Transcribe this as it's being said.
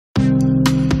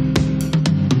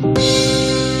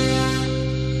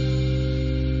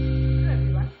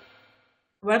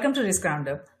Welcome to Risk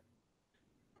Roundup.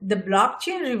 The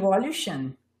blockchain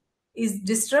revolution is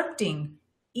disrupting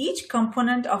each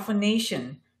component of a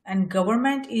nation, and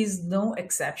government is no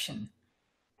exception.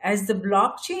 As the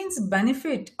blockchain's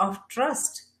benefit of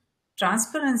trust,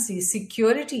 transparency,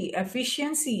 security,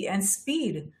 efficiency, and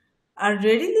speed are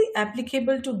readily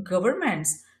applicable to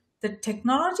governments, the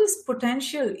technology's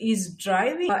potential is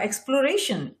driving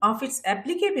exploration of its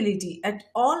applicability at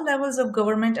all levels of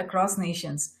government across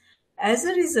nations. As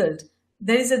a result,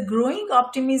 there is a growing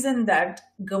optimism that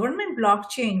government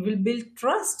blockchain will build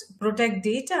trust, protect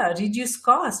data, reduce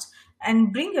cost,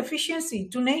 and bring efficiency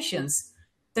to nations.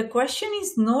 The question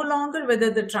is no longer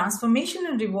whether the transformation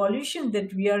and revolution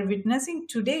that we are witnessing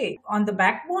today on the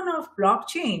backbone of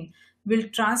blockchain will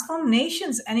transform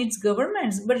nations and its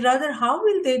governments, but rather how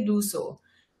will they do so?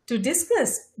 To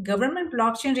discuss government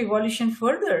blockchain revolution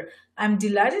further, I'm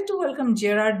delighted to welcome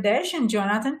Gerard Dash and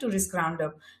Jonathan to Risk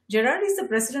Roundup. Gerard is the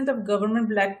president of Government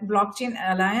Blockchain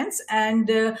Alliance, and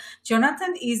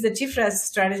Jonathan is the chief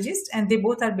strategist, and they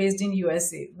both are based in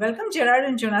USA. Welcome, Gerard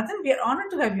and Jonathan. We are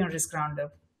honored to have you on Risk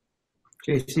Roundup.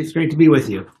 JC, it's great to be with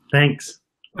you. Thanks.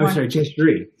 Oh, sorry,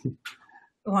 Jayshree.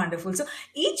 Wonderful. So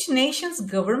each nation's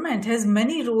government has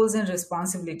many roles and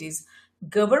responsibilities.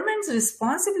 Government's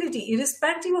responsibility,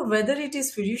 irrespective of whether it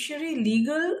is fiduciary,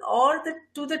 legal, or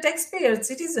to the taxpayer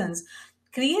citizens,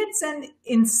 creates an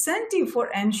incentive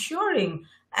for ensuring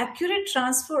accurate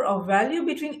transfer of value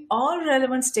between all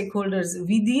relevant stakeholders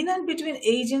within and between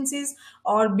agencies,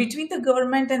 or between the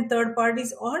government and third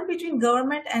parties, or between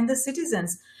government and the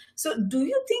citizens. So do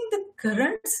you think the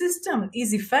current system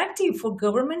is effective for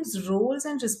government's roles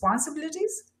and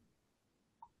responsibilities?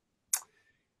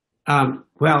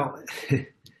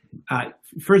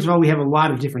 First of all, we have a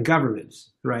lot of different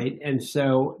governments, right? And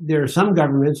so there are some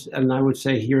governments, and I would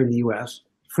say here in the US,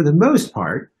 for the most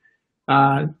part,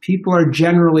 people are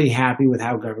generally happy with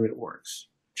how government works,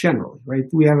 generally, right?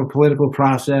 We have a political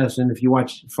process, and if you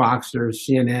watch Fox or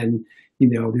CNN,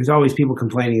 there's always people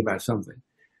complaining about something.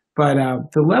 But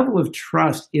the level of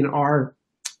trust in our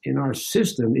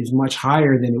system is much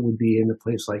higher than it would be in a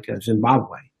place like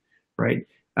Zimbabwe, right?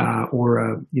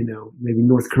 Or maybe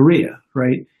North Korea,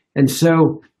 right? And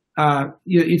so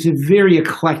it's a very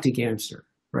eclectic answer,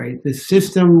 right? The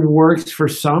system works for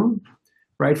some,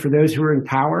 right? For those who are in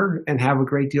power and have a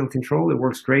great deal of control, it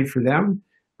works great for them.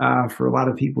 For a lot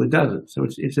of people, it doesn't. So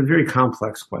it's a very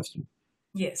complex question.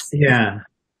 Yes. Yeah.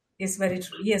 Yes, very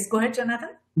true. Yes, go ahead, Jonathan.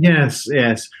 Yes.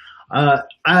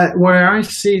 Where I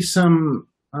see some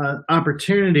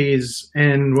opportunities,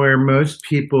 and where most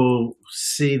people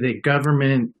see that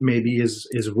government maybe is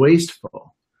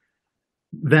wasteful,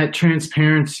 that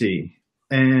transparency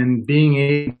and being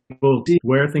able to see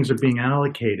where things are being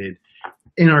allocated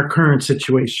in our current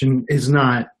situation is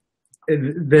not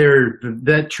there.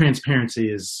 That transparency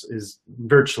is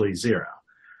virtually zero.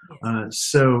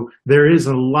 So there is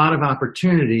a lot of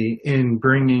opportunity in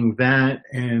bringing that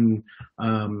and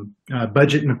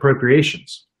budget and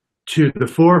appropriations to the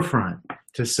forefront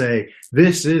to say,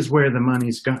 this is where the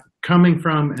money's coming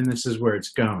from and this is where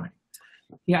it's going.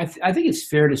 Yeah, I think it's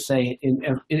fair to say in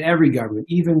every government,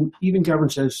 even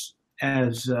governments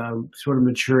as sort of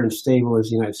mature and stable as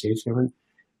the United States government,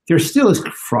 there still is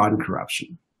fraud and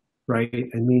corruption, right?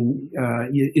 I mean,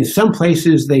 in some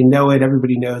places they know it,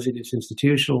 everybody knows it, it's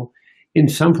institutional. In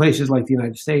some places like the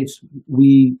United States,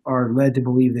 we are led to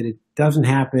believe that it doesn't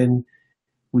happen.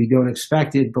 We don't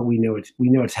expect it, but we know it's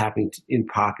happening in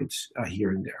pockets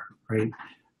here and there, right?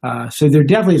 So there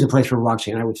definitely is a place for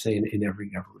blockchain, I would say, in every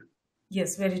government.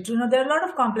 Yes, very true. Now, there are a lot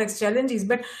of complex challenges,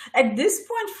 but at this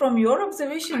point, from your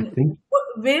observation,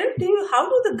 how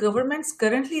do the governments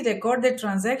currently record their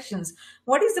transactions?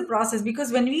 What is the process?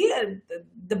 Because when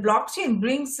the blockchain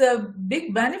brings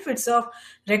big benefits of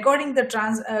recording the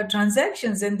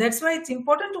transactions, and that's why it's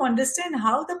important to understand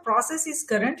how the process is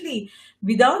currently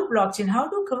without blockchain. How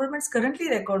do governments currently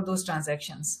record those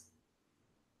transactions?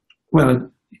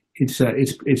 Well, it's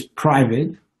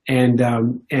private. And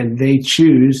they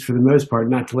choose, for the most part,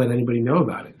 not to let anybody know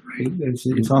about it, right?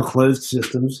 It's all closed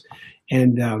systems.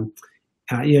 And,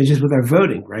 just with our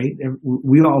voting, right?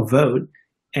 We all vote,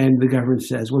 and the government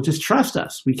says, well, just trust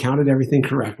us. We counted everything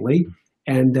correctly.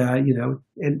 And,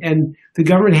 and the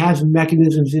government has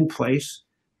mechanisms in place,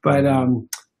 but at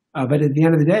the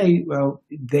end of the day, well,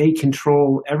 they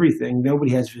control everything.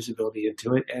 Nobody has visibility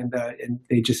into it, and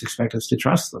they just expect us to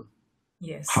trust them.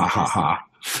 Yes. Ha ha ha.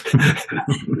 That's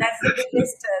the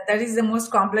biggest, that is the most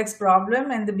complex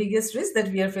problem and the biggest risk that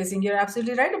we are facing. You're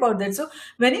absolutely right about that. So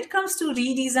when it comes to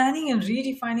redesigning and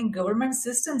redefining government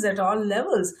systems at all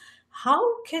levels, how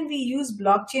can we use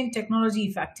blockchain technology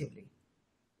effectively?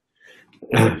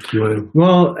 You want to,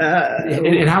 Well,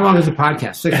 and how long is the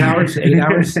podcast? 6 hours? 8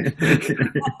 hours?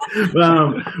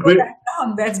 well, Oh, that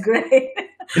long. That's great.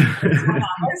 1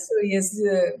 hour, so yes,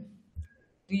 do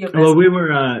your best. well, we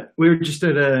were just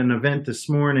at an event this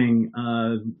morning,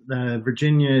 the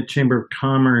Virginia Chamber of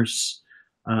Commerce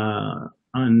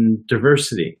on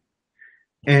diversity,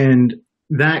 and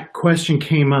that question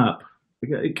came up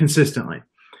consistently,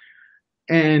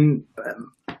 and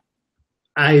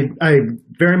I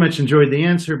very much enjoyed the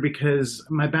answer because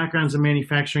my background's a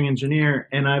manufacturing engineer,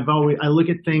 and I look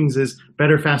at things as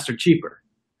better, faster, cheaper.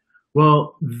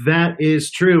 Well, that is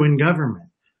true in government.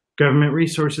 Government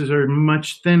resources are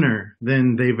much thinner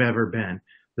than they've ever been.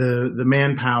 The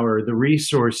manpower, the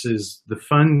resources, the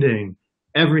funding,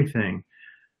 everything.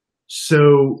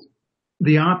 So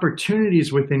the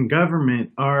opportunities within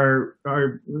government are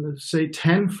say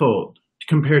tenfold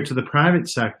compared to the private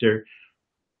sector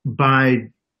by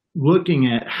looking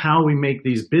at how we make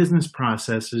these business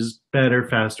processes better,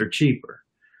 faster, cheaper.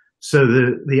 So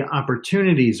the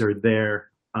opportunities are there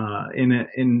in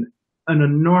an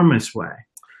enormous way.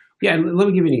 Yeah, let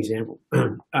me give you an example.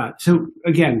 So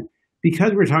again,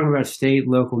 because we're talking about state,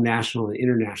 local, national, and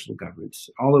international governments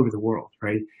all over the world,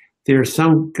 right? There are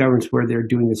some governments where they're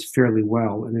doing this fairly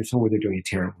well, and there's some where they're doing it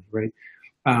terribly, right?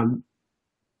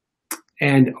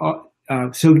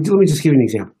 So let me just give you an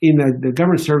example. In the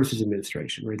Government Services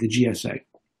Administration, right, the GSA,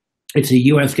 it's a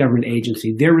U.S. government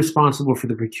agency. They're responsible for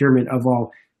the procurement of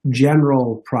all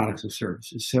general products and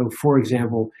services. So, for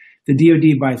example, the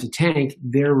DoD buys a tank,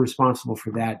 they're responsible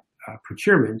for that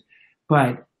procurement,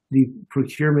 but the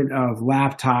procurement of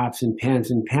laptops and pens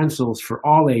and pencils for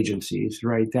all agencies,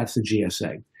 right, that's the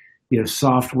GSA.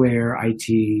 Software,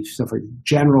 IT, stuff like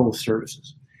general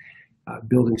services,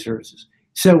 building services.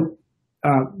 So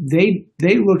they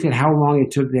looked at how long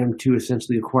it took them to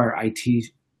essentially acquire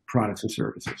IT products and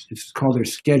services. It's called their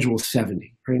Schedule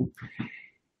 70, right?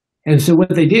 And so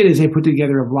what they did is they put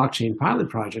together a blockchain pilot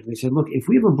project. They said, look, if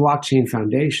we have a blockchain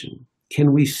foundation,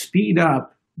 can we speed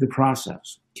up the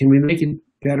process? Can we make it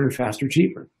better, faster,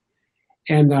 cheaper?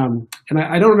 And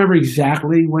I don't remember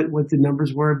exactly what the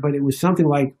numbers were, but it was something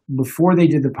like before they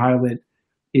did the pilot,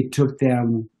 it took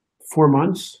them 4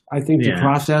 months, I think, to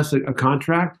process a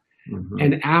contract. Mm-hmm.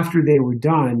 And after they were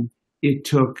done, it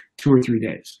took 2 or 3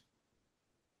 days.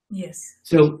 Yes.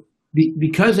 So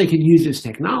because they could use this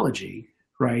technology,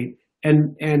 right?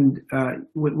 And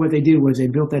what they did was they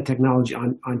built that technology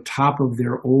on top of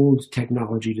their old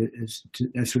technology to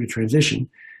sort of transition.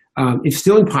 It's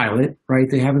still in pilot, right?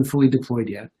 They haven't fully deployed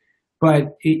yet,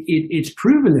 but it's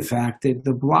proven the fact that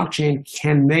the blockchain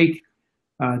can make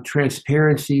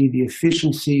transparency, the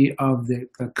efficiency of the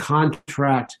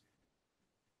contract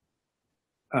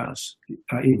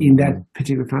in that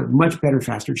particular time much better,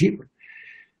 faster, cheaper.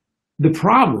 The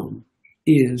problem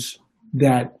is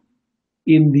that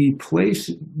in the place,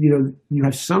 you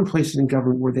have some places in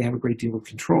government where they have a great deal of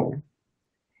control,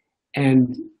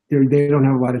 and they don't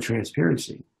have a lot of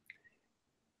transparency.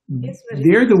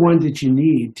 They're the ones that you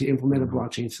need to implement a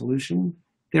blockchain solution.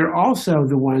 They're also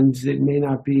the ones that may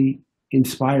not be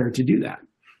inspired to do that,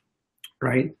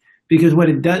 right? Because what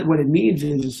it means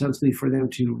is essentially for them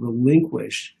to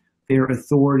relinquish their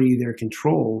authority, their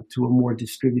control to a more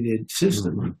distributed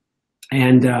system. Mm-hmm.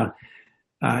 And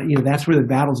that's where the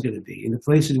battle's going to be, in the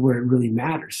places where it really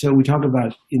matters. So we talk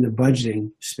about in the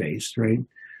budgeting space, right?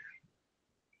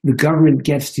 The government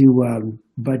gets to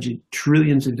budget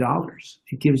trillions of dollars.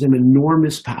 It gives them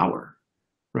enormous power,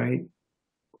 right?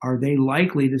 Are they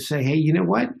likely to say, hey, you know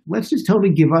what? Let's just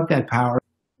totally give up that power?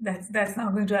 That's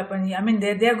not going to happen. I mean,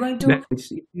 they're going to.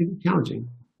 It's challenging.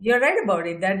 You're right about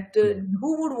it, that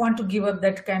who would want to give up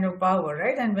that kind of power,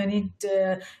 right? And when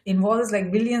it involves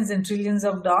like billions and trillions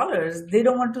of dollars, they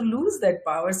don't want to lose that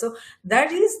power. So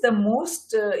that is the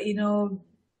most,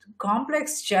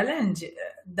 complex challenge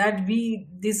that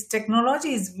these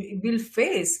technologies will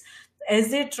face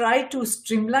as they try to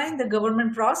streamline the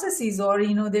government processes, or,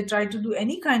 they try to do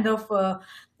any kind of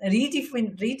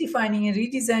redefining and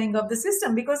redesigning of the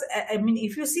system. Because, I mean,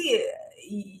 if you see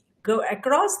go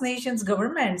across nations'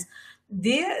 governments,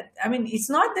 it's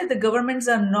not that the governments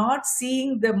are not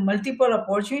seeing the multiple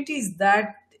opportunities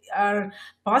that are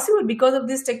possible because of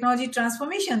this technology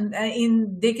transformation.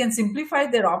 They can simplify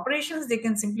their operations, they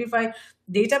can simplify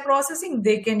data processing,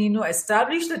 they can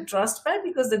establish the trust pipe,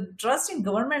 because the trust in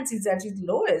governments is at its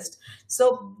lowest.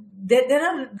 So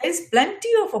there's plenty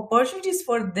of opportunities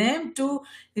for them to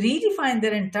redefine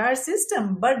their entire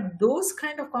system. But those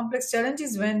kind of complex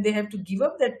challenges, when they have to give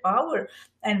up that power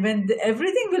and when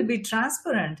everything will be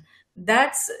transparent,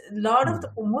 That's a lot of the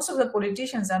Mm. most of the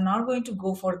politicians are not going to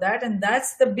go for that, and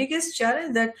that's the biggest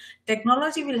challenge that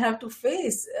technology will have to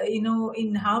face,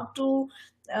 in how to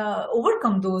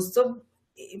overcome those. So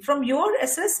from your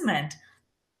assessment,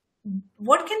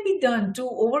 what can be done to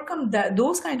overcome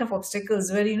those kind of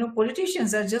obstacles where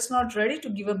politicians are just not ready to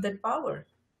give up that power?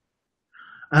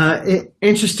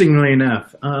 Interestingly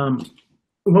enough,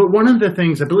 well, one of the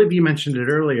things I believe you mentioned it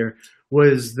earlier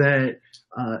was that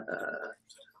uh,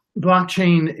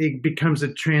 blockchain, it becomes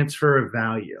a transfer of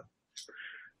value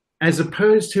as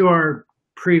opposed to our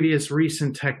previous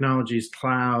recent technologies,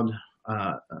 cloud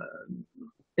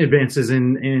advances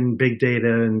in big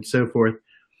data and so forth.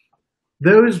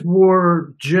 Those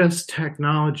were just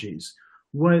technologies.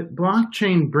 What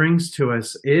blockchain brings to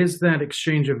us is that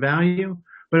exchange of value,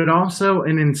 but also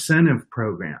an incentive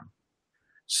program.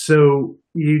 So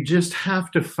you just have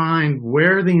to find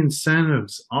where the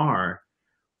incentives are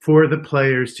for the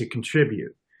players to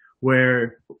contribute,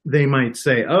 where they might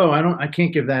say, "Oh, I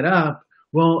can't give that up."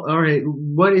 Well, all right,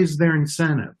 what is their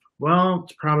incentive? Well,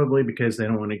 it's probably because they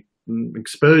don't want to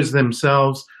expose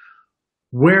themselves.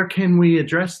 Where can we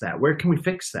address that? Where can we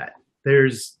fix that?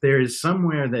 There's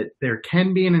somewhere that there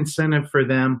can be an incentive for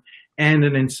them and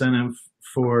an incentive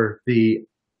for the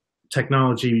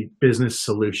technology business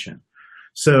solution.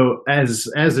 So as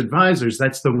advisors,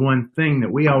 that's the one thing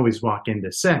that we always walk in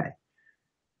to say.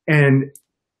 And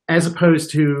as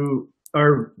opposed to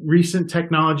our recent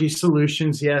technology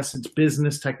solutions, yes, it's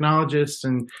business technologists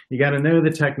and you got to know the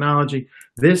technology.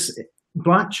 This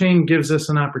blockchain gives us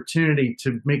an opportunity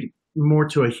to make it more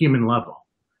to a human level.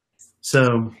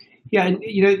 So Yeah, and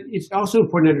it's also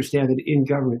important to understand that in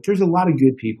government, there's a lot of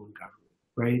good people in government,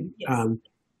 right? Yes.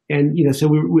 And so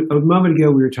a moment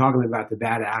ago we were talking about the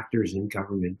bad actors in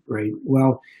government, right?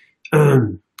 Well,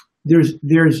 there's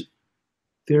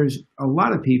a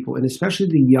lot of people, and especially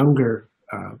the younger,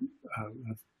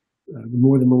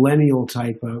 more the millennial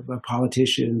type of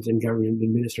politicians and government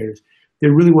administrators, they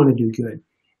really want to do good,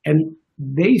 and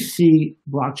they see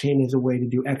blockchain as a way to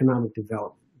do economic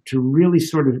development, to really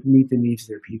sort of meet the needs of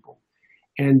their people.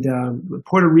 And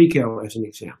Puerto Rico, as an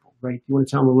example, right? You want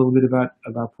to tell them a little bit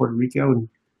about Puerto Rico and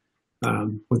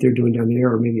what they're doing down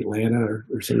there, or maybe Atlanta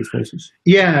or some of these places?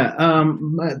 yeah,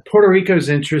 Puerto Rico is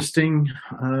interesting.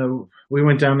 We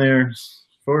went down there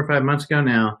 4 or 5 months ago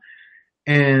now,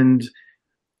 and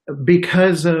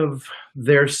because of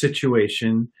their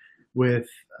situation with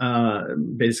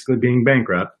basically being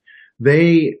bankrupt,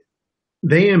 they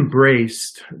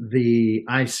embraced the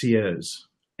ICOs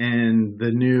and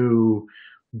the new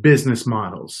business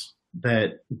models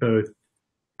that both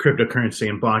cryptocurrency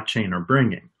and blockchain are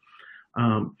bringing.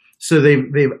 So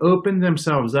they've opened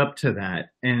themselves up to that,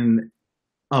 and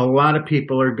a lot of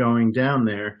people are going down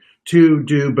there to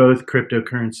do both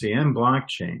cryptocurrency and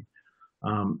blockchain.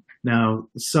 Now,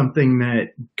 something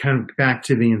that kind of back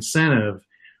to the incentive,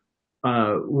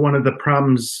 one of the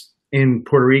problems in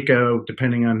Puerto Rico,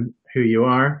 depending on who you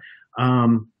are,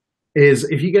 is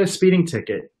if you get a speeding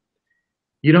ticket,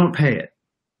 you don't pay it.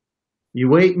 You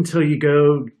wait until you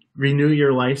go renew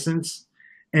your license,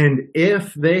 and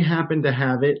if they happen to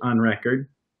have it on record,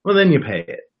 well, then you pay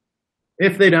it.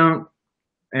 If they don't,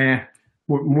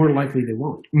 More likely they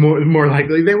won't. more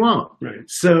likely they won't. Right.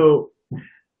 So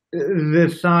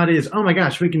the thought is, oh my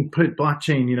gosh, we can put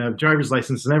blockchain, driver's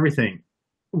license and everything.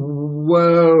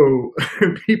 Whoa,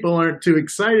 people aren't too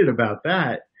excited about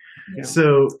that. Yeah.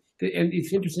 So, and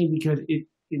it's interesting because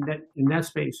in that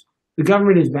space, the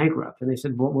government is bankrupt, and they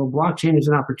said, well, blockchain is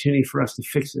an opportunity for us to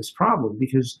fix this problem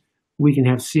because we can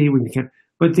have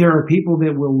but there are people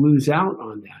that will lose out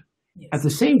on that. Yes. At the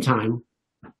same time,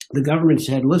 the government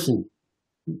said, listen,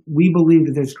 we believe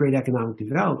that there's great economic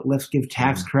development. Let's give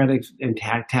tax credits and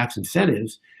tax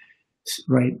incentives,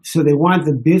 right? So they want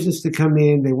the business to come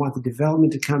in, they want the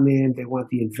development to come in, they want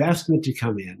the investment to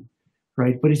come in,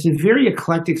 right? But it's a very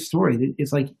eclectic story.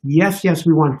 It's like, yes,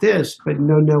 we want this, but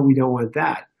no, we don't want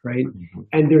that, right? Mm-hmm.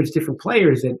 And there's different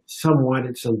players that some want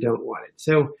it, some don't want it.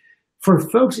 So for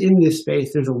folks in this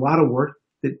space, there's a lot of work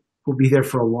that will be there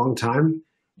for a long time.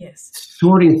 Yes.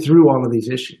 Sorting through all of these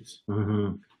issues.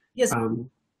 Mm-hmm. Yes.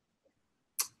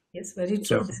 Yes, very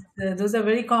true. Those are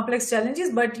very complex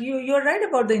challenges, but you're right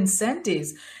about the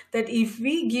incentives, that if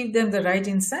we give them the right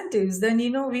incentives, then,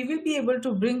 we will be able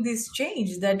to bring this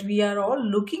change that we are all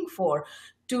looking for,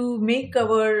 to make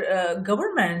our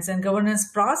governments and governance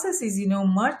processes,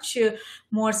 much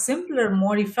more simpler,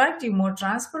 more effective, more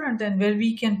transparent, and where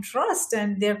we can trust,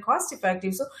 and they're cost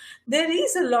effective. So there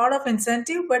is a lot of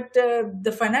incentive, but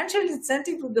the financial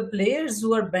incentive to the players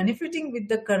who are benefiting with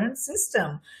the current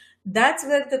system, that's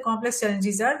where the complex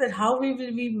challenges are, that how we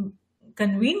will be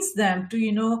convince them to,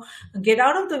 get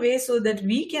out of the way so that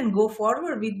we can go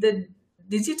forward with the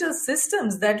digital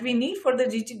systems that we need for the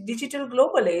digital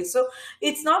global age. So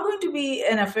it's not going to be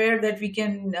an affair that we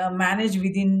can manage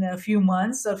within a few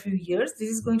months or few years. This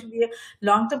is going to be a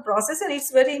long-term process, and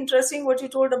it's very interesting what you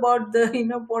told about the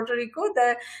Puerto Rico,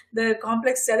 the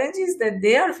complex challenges that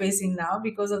they are facing now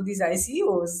because of these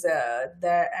ICOs,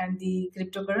 and the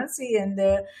cryptocurrency and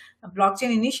the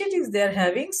blockchain initiatives they are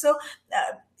having. So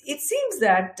it seems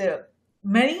that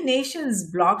many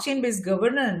nations blockchain based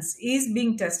governance is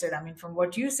being tested. I mean, from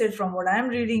what you said, from what I'm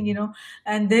reading,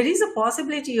 and there is a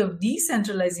possibility of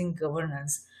decentralizing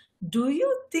governance. Do you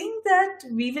think that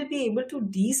we will be able to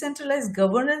decentralize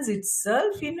governance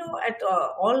itself, at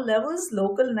all levels,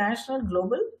 local, national,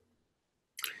 global?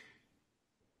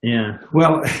 Yeah.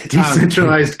 Well,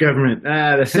 Decentralized government.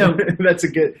 So- That's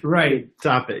a good right.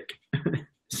 topic.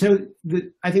 So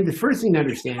I think the first thing to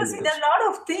understand Because is there are a lot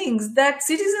of things that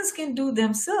citizens can do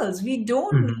themselves. We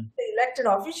don't Mhm. need the elected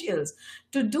officials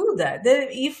to do that.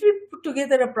 If we put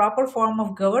together a proper form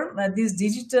of government, this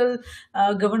digital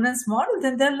governance model,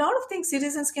 then there are a lot of things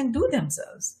citizens can do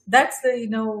themselves. That's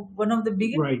one of the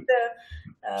biggest. Right.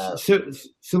 Uh,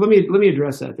 So let me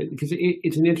address that because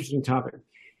it's an interesting topic.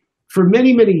 For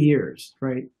many years,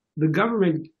 right, the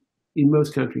government in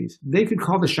most countries, they could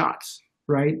call the shots,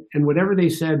 right, and whatever they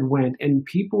said went, and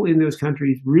people in those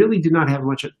countries really did not have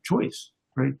much choice,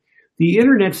 right. The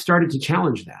internet started to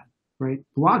challenge that, right.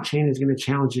 Blockchain is going to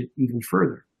challenge it even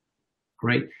further,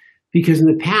 right, because in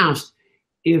the past,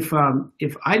 if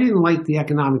I didn't like the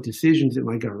economic decisions that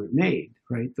my government made,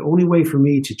 right, the only way for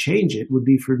me to change it would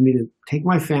be for me to take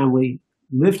my family,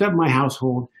 lift up my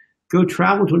household, go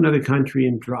travel to another country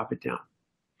and drop it down.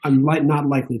 I'm not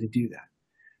likely to do that.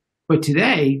 But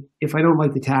today, if I don't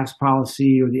like the tax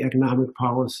policy or the economic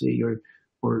policy or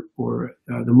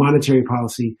the monetary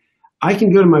policy, I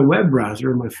can go to my web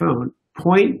browser or my phone,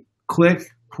 point, click,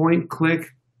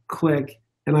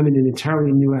 and I'm in an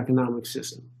entirely new economic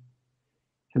system.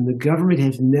 And the government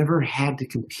has never had to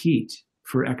compete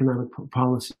for economic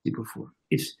policy before.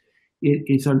 It's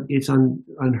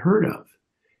unheard of.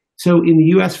 So in the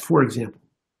U.S., for example,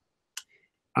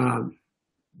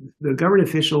 the government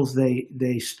officials,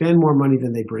 they spend more money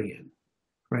than they bring in,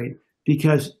 right?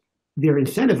 Because they're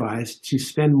incentivized to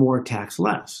spend more, tax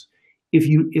less.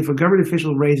 If a government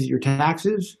official raises your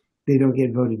taxes, they don't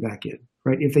get voted back in,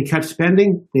 right? If they cut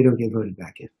spending, they don't get voted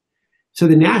back in. So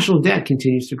the national debt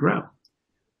continues to grow.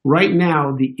 Right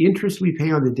now, the interest we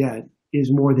pay on the debt is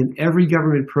more than every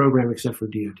government program except for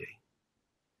DoD.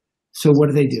 So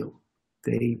what do?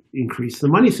 They increase the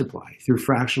money supply through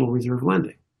fractional reserve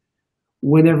lending.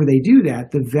 Whenever they do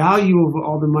that, the value of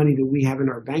all the money that we have in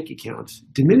our bank accounts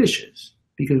diminishes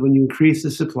because when you increase the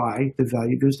supply, the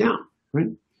value goes down, right?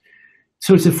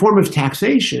 So it's a form of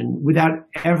taxation without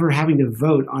ever having to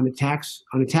vote on a tax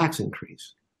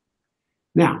increase.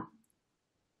 Now,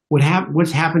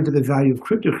 what's happened to the value of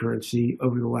cryptocurrency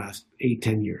over the last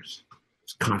 8-10 years?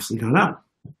 It's constantly gone up.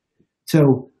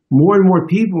 So more and more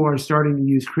people are starting to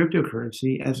use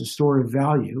cryptocurrency as a store of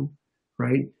value,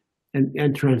 right?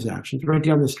 And transactions. Right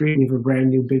down the street, we have a brand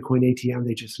new Bitcoin ATM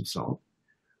they just installed.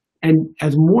 And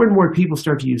as more and more people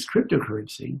start to use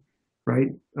cryptocurrency, right?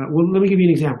 Well, let me give you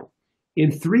an example.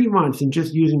 In 3 months, in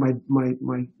just using my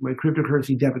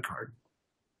cryptocurrency debit card,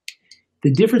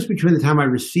 the difference between the time I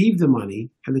received the money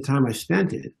and the time I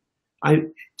spent it, I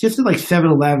just at like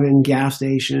 7-Eleven, gas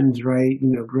stations, right?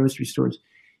 Grocery stores.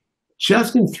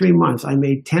 Just in 3 months, I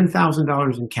made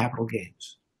 $10,000 in capital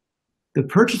gains. The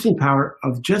purchasing power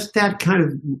of just that kind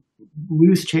of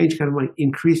loose change kind of money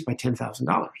increased by $10,000.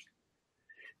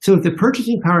 So if the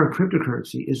purchasing power of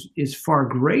cryptocurrency is far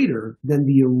greater than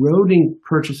the eroding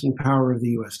purchasing power of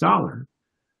the US dollar,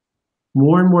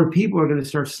 more and more people are going to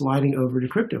start sliding over to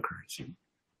cryptocurrency.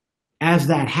 As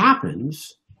that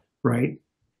happens, right,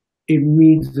 it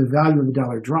means the value of the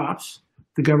dollar drops.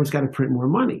 The government's got to print more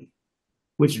money,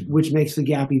 which makes the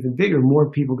gap even bigger.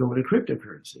 More people go into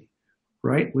cryptocurrency,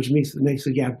 right? Which makes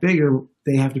the gap bigger.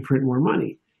 They have to print more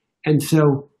money. And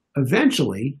so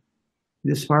eventually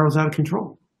this spirals out of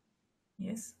control.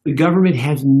 yes. The government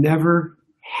has never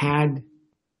had,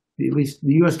 at least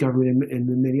the US government and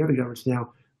many other governments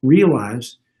now,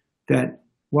 realize that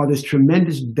while there's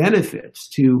tremendous benefits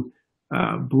to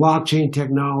blockchain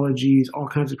technologies, all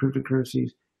kinds of cryptocurrencies,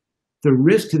 the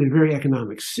risk to the very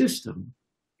economic system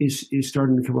is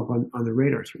starting to come up on the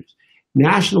radar screens.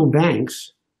 National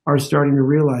banks are starting to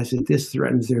realize that this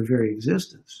threatens their very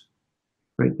existence,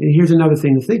 right? And here's another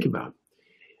thing to think about.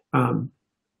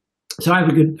 So I have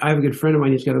a good friend of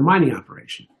mine who's got a mining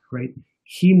operation, right?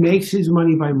 He makes his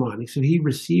money by mining, so he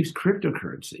receives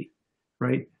cryptocurrency,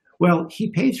 right? Well,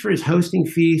 he pays for his hosting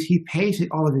fees. He pays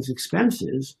all of his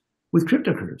expenses with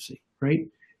cryptocurrency, right?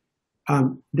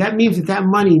 That means that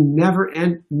money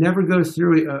never goes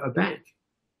through a bank,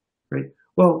 right?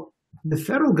 Well, the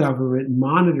federal government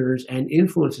monitors and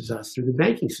influences us through the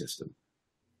banking system,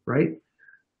 right?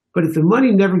 But if the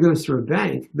money never goes through a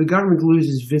bank, the government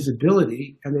loses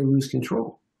visibility and they lose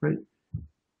control, right?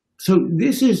 So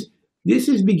this is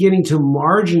beginning to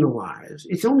marginalize.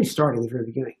 It's only starting at the very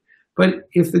beginning. But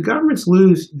if the governments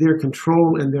lose their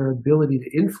control and their ability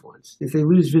to influence, if they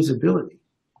lose visibility,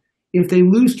 if they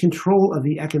lose control of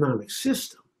the economic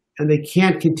system and they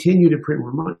can't continue to print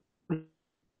more money,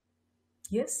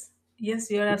 Yes, yes,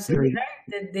 you're it's absolutely very right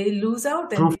that they lose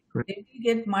out and conflict, right? they will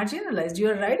get marginalized.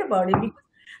 You're right about it because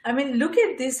I mean, look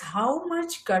at this: how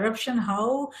much corruption,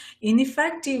 how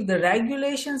ineffective the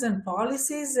regulations and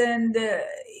policies, and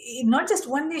not just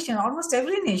one nation, almost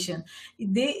every nation.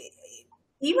 They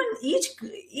even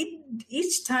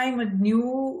each time a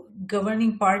new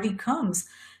governing party comes,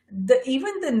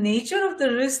 even the nature of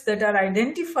the risks that are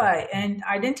identified and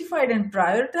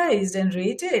prioritized and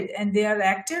rated and they are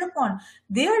acted upon,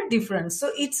 they are different.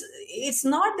 So it's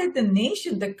not that the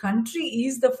nation, the country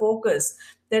is the focus,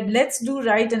 that let's do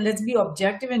right and let's be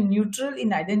objective and neutral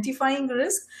in identifying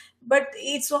risk, but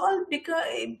it's all because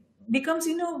it becomes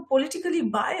politically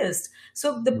biased.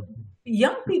 So the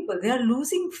young people, they are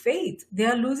losing faith, they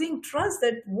are losing trust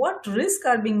that what risk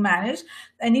are being managed.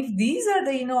 And if these are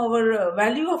the our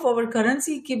value of our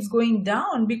currency keeps going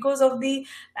down because of the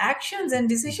actions and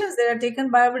decisions that are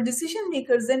taken by our decision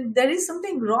makers, then there is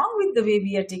something wrong with the way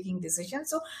we are taking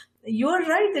decisions. So you are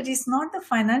right that it's not the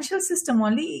financial system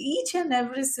only, each and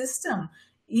every system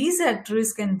is at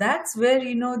risk. And that's where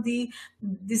the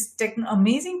this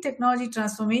amazing technology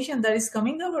transformation that is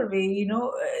coming our way,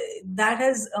 that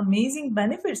has amazing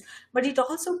benefits, but it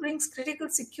also brings critical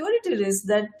security risk,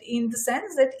 that in the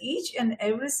sense that each and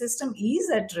every system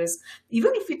is at risk.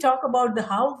 Even if we talk about the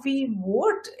how we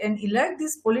vote and elect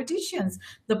these politicians,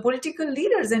 the political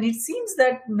leaders, and it seems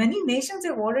that many nations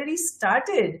have already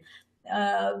started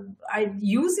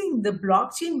using the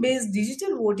blockchain-based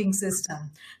digital voting system,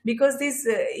 because these,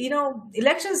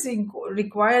 elections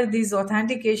require this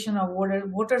authentication of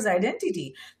voters'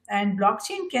 identity, and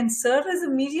blockchain can serve as a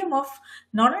medium of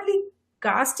not only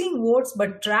casting votes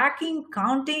but tracking,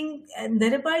 counting, and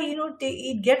thereby,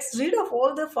 it gets rid of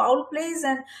all the foul plays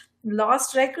and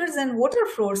lost records and voter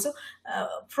fraud. So,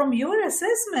 from your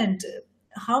assessment,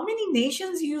 how many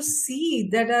nations you see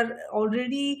that are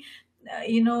already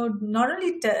not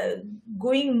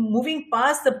only moving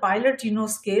past the pilot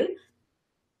scale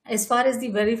as far as the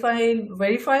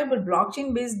verifiable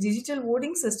blockchain based digital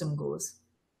voting system goes?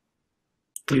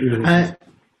 I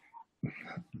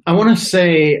I want to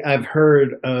say I've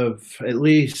heard of at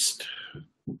least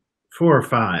 4 or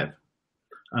 5.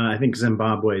 I think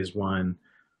Zimbabwe is one.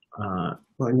 Well,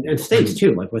 and states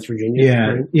too, like West Virginia. Yeah,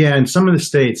 right? yeah, and some of the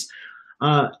states.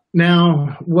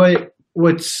 Now, what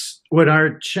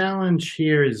our challenge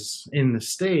here is in the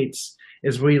states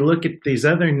is we look at these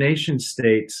other nation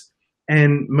states,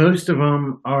 and most of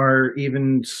them are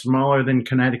even smaller than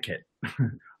Connecticut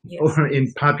Yes. or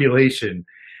in population.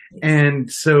 Yes.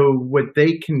 And so what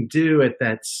they can do at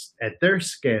their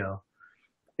scale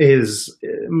is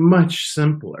much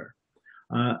simpler.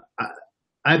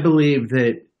 I believe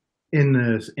that in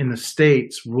the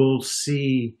states we'll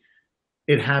see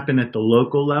it happen at the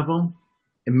local level,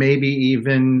 and maybe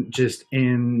even just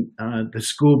in the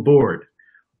school board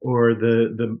or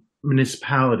the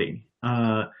municipality,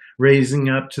 raising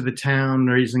up to the town,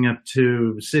 raising up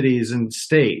to cities and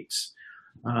states.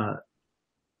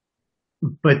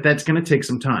 But that's going to take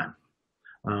some time.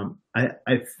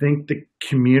 I think the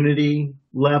community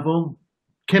level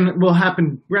will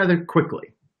happen rather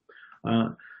quickly.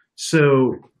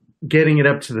 So getting it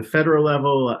up to the federal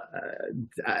level,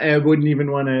 I wouldn't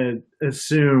even want to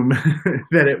assume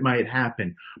that it might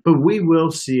happen. But we will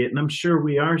see it, and I'm sure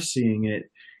we are seeing it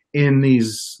in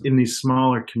these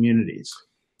smaller communities.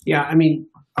 Yeah, I mean,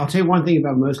 I'll tell you one thing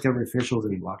about most government officials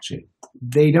in blockchain.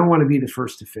 They don't want to be the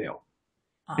first to fail.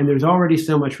 And there's already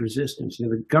so much resistance.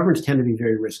 The governments tend to be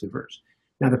very risk averse.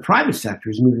 Now, the private sector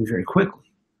is moving very quickly,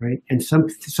 right? And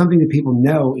something that people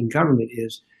know in government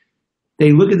is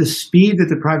they look at the speed that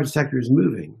the private sector is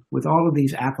moving with all of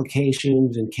these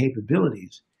applications and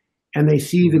capabilities, and they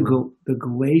see the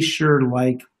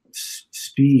glacier-like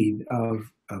speed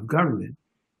of government,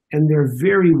 and they're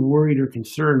very worried or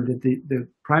concerned that the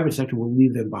private sector will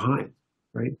leave them behind,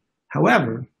 right?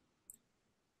 However,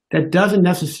 that doesn't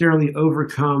necessarily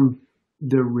overcome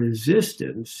the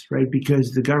resistance, right?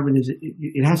 Because the government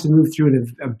it has to move through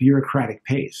at a bureaucratic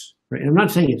pace, right? And I'm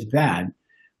not saying it's bad,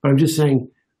 but I'm just saying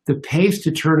the pace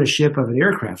to turn a ship of an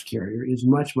aircraft carrier is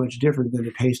much, much different than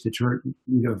the pace to turn,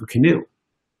 of a canoe,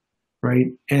 right?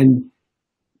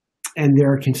 And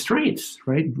there are constraints,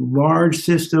 right? Large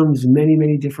systems, many,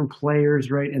 many different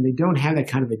players, right? And they don't have that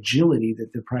kind of agility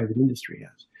that the private industry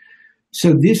has.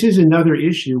 So this is another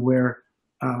issue where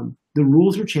the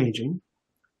rules are changing.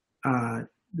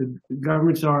 The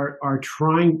governments are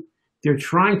trying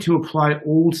to apply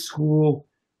old school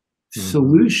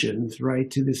solutions, right,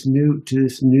 to this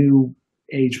new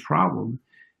age problem.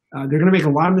 They're going to make a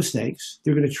lot of mistakes.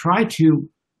 They're going to try to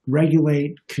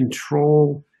regulate,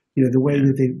 control, the way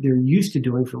that they're used to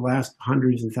doing for the last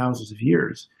hundreds and thousands of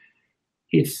years.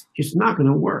 It's not going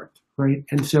to work, right?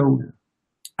 And so,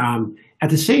 at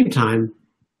the same time,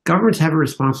 governments have a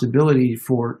responsibility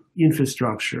for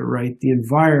infrastructure, right? The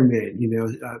environment,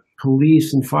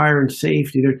 police and fire and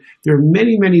safety. There are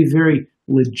many, many very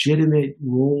legitimate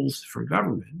roles for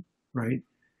government, right?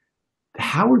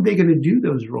 How are they going to do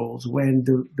those roles when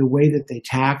the way that they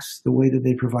tax, the way that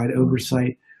they provide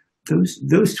oversight,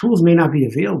 those tools may not be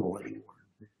available anymore.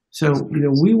 So,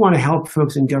 we want to help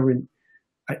folks in government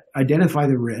identify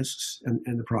the risks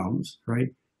and the problems, right?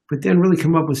 But then really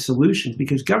come up with solutions,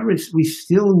 because governments, we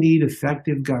still need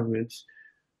effective governments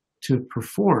to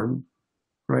perform,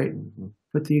 right?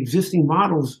 But the existing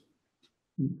models,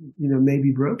 may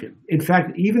be broken. In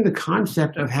fact, even the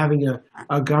concept of having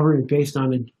a government based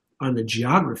on the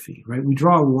geography, right? We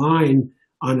draw a line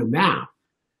on a map,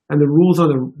 and the rules on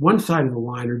the one side of the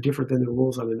line are different than the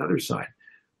rules on another side.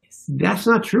 That's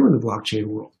not true in the blockchain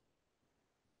world.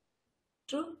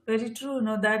 True, very true.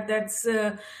 No, that's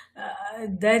the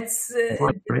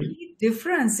key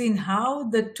difference in how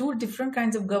the two different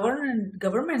kinds of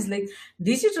governments, like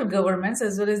digital governments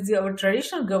as well as our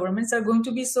traditional governments, are going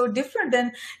to be so different.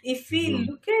 And if we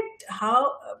look at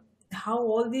how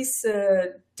all this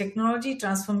technology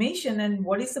transformation and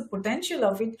what is the potential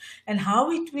of it, and how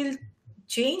it will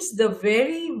change the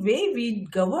very way we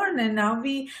govern and how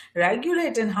we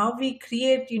regulate and how we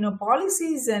create,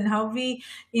 policies and how we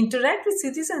interact with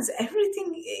citizens,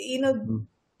 everything,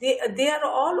 they are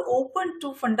all open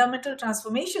to fundamental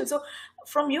transformation. So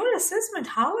from your assessment,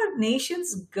 how are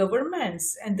nations,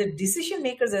 governments, and the decision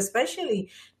makers especially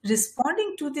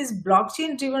responding to this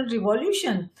blockchain driven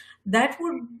revolution that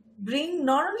would bring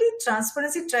not only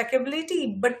transparency,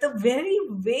 trackability, but the very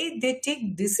way they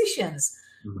take decisions,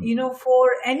 for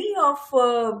any of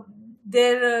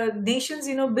their nations,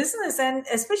 business, and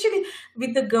especially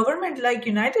with the government like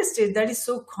United States that is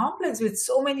so complex with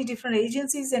so many different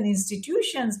agencies and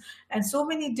institutions and so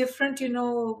many different,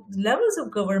 levels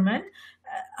of government.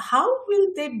 How will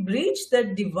they bridge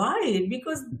that divide?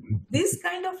 Because this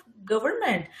kind of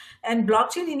government and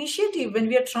blockchain initiative, when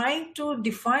we are trying to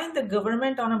define the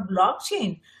government on a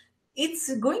blockchain,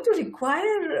 it's going to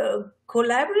require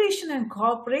collaboration and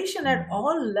cooperation at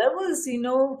all levels,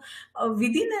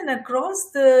 within and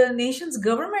across the nation's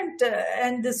government,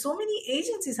 and there's so many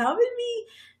agencies. How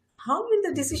will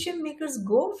the decision makers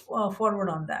go forward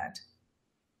on that?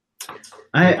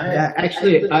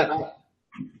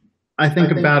 I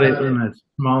think about it on a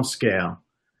small scale,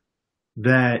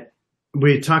 that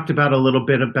we talked about a little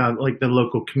bit about like the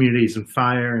local communities and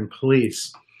fire and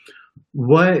police.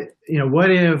 What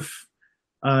if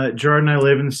Gerard and I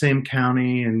live in the same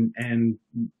county and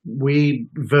we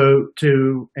vote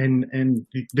and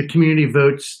the community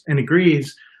votes and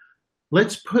agrees,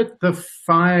 let's put the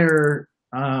fire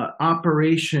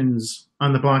operations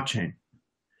on the blockchain,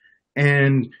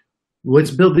 and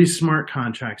let's build these smart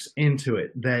contracts into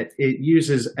it, that it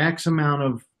uses X amount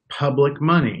of public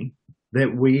money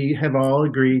that we have all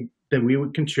agreed that we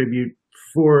would contribute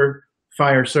for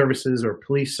fire services or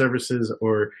police services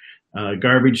or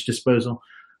garbage disposal,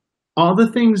 all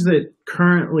the things that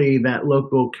currently that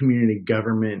local community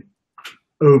government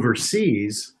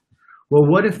oversees. Well,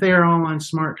 what if they're all on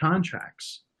smart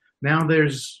contracts? Now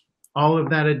there's all of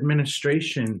that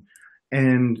administration,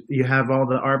 and you have all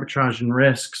the arbitrage and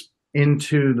risks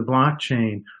into the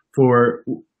blockchain for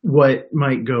what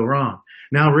might go wrong.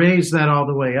 Now raise that all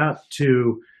the way up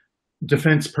to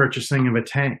defense purchasing of a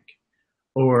tank,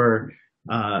 or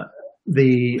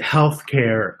the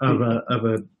healthcare of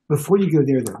a. Before you go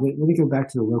there, though, let me go back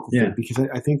to the local thing, because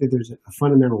I think that there's a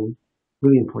fundamental,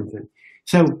 really important thing.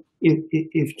 So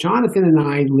if Jonathan and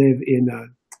I live in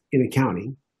a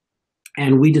county,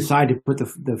 and we decide to put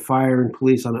the fire and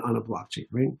police on a blockchain,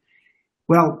 right?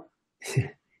 Well,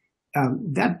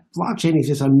 that blockchain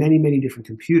exists on many, many different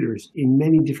computers in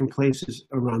many different places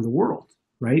around the world,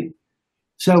 right?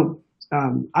 So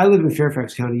I live in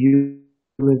Fairfax County. You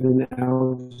live in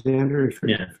Alexandria.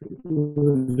 Yeah.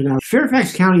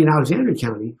 Fairfax County and Alexandria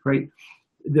County, right?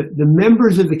 The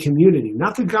members of the community,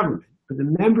 not the government, but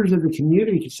the members of the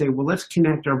community could say, well, let's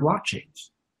connect our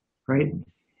blockchains, right?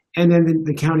 And then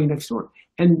the county next door.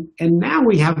 And now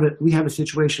we have a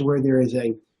situation where there's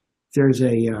a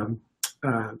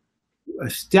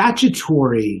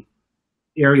statutory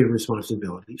area of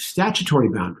responsibility, statutory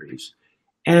boundaries,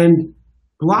 and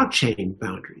blockchain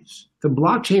boundaries. The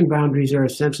blockchain boundaries are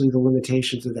essentially the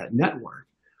limitations of that network.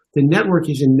 The network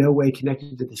is in no way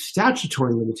connected to the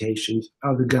statutory limitations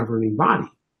of the governing body.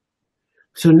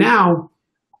 So now,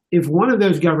 if one of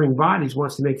those governing bodies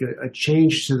wants to make a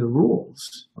change to the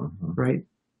rules, right,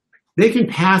 they can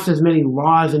pass as many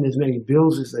laws and as many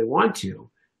bills as they want to,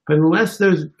 but unless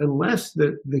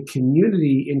the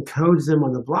community encodes them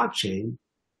on the blockchain,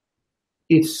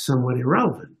 it's somewhat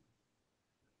irrelevant.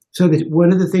 So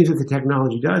one of the things that the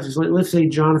technology does is, let's say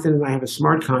Jonathan and I have a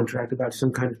smart contract about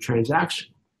some kind of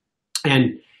transaction,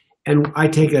 and I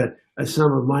take a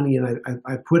sum of money and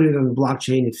I put it on the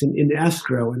blockchain. It's in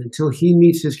escrow, and until he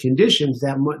meets his conditions,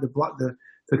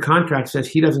 the contract says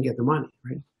he doesn't get the money,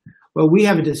 right? Well, we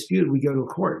have a dispute. We go to a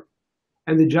court,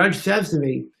 and the judge says to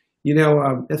me,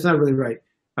 that's not really right.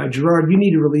 Gerard, you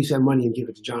need to release that money and give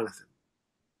it to Jonathan.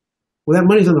 Well, that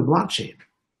money's on the blockchain,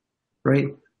 right?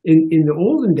 In the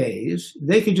olden days,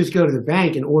 they could just go to the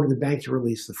bank and order the bank to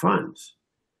release the funds.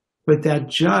 But that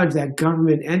judge, that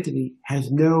government entity, has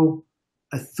no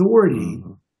authority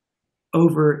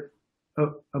over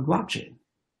a blockchain.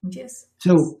 Yes.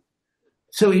 So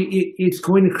it's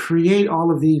going to create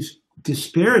all of these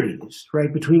disparities,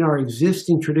 right, between our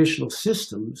existing traditional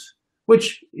systems,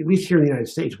 which at least here in the United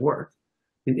States work.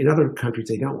 In other countries,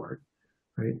 they don't work,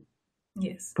 right?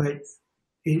 Yes. But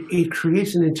it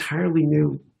creates an entirely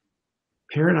new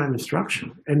paradigm and structure,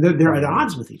 and they're at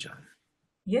odds with each other.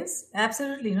 Yes,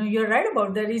 absolutely. No, you're right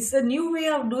about that. It's a new way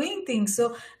of doing things.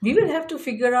 So we will have to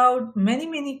figure out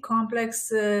many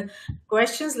complex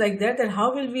questions like that. And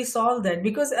how will we solve that?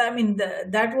 Because I mean,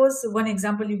 that was one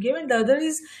example you gave, and the other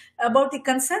is about the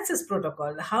consensus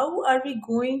protocol. How are we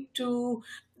going to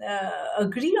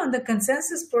agree on the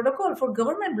consensus protocol for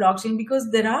government blockchain? Because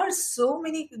there are so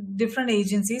many different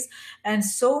agencies and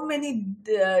so many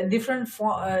different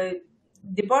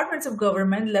departments of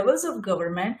government, levels of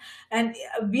government, and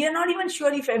we are not even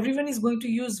sure if everyone is going to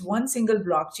use one single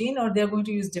blockchain or they're going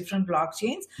to use different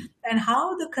blockchains, and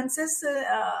how the consensus,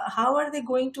 how are they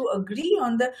going to agree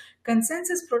on the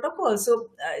consensus protocol? So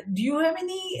do you have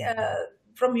any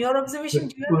from your observation?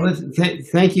 Do you have listen,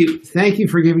 thank you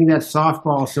for giving that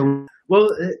softball. So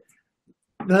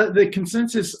the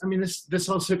consensus, I mean, this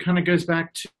also kind of goes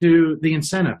back to the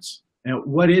incentives.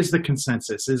 What is the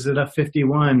consensus? Is it a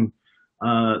 51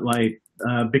 like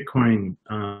Bitcoin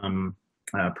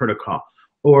protocol,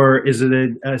 or is it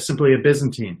simply a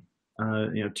Byzantine,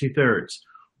 2/3,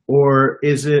 or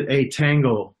is it a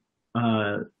Tangle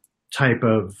type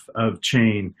of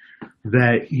chain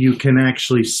that you can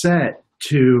actually set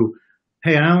to,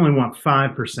 hey, I only want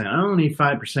 5%. I only need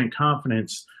 5%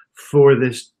 confidence for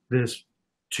this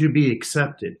to be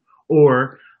accepted,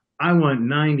 or I want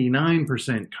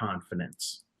 99%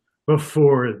 confidence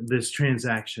before this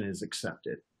transaction is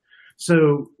accepted.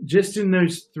 So just in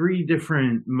those three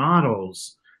different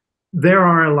models, there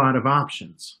are a lot of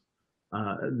options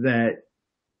that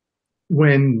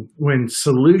when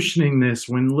solutioning this,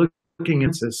 when looking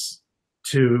at this,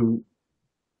 to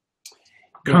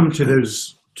come to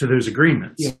those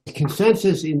agreements. Yeah,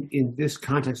 consensus in this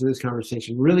context of this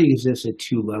conversation really exists at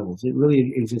two levels. It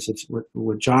really exists at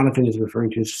what Jonathan is referring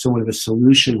to as somewhat of a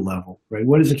solution level, right?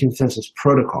 What is a consensus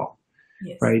protocol,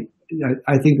 Yes. right?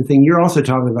 I think the thing you're also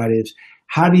talking about is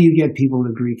how do you get people to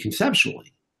agree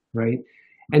conceptually, right?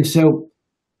 And so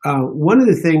one of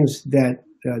the things that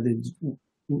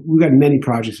we've got many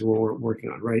projects that we're working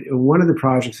on, right? And one of the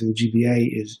projects that the GBA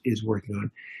is working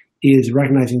on is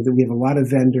recognizing that we have a lot of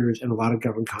vendors and a lot of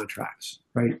government contracts,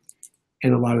 right?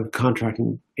 And a lot of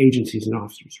contracting agencies and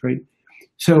officers, right?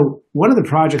 So one of the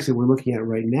projects that we're looking at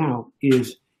right now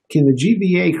is, can the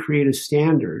GBA create a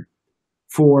standard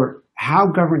for how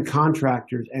government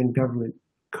contractors and government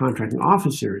contracting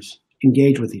officers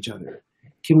engage with each other?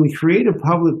 Can we create a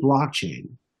public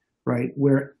blockchain, right,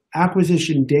 where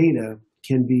acquisition data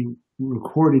can be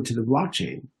recorded to the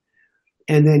blockchain,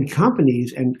 and then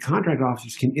companies and contract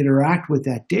officers can interact with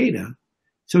that data?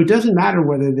 So it doesn't matter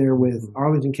whether they're with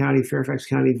Arlington County, Fairfax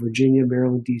County, Virginia,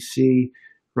 Maryland, DC,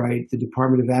 right, the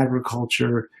Department of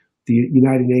Agriculture, the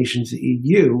United Nations, the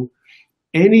EU,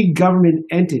 any government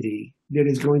entity that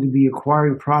is going to be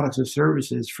acquiring products and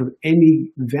services from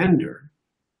any vendor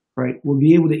right, will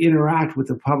be able to interact with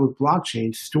the public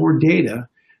blockchain, store data,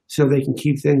 so they can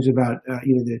keep things about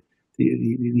the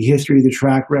history, the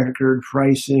track record,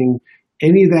 pricing,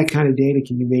 any of that kind of data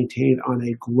can be maintained on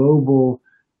a global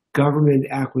government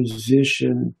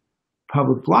acquisition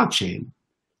public blockchain.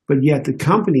 But yet the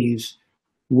companies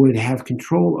would have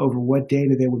control over what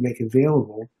data they would make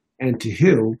available and to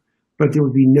who, but there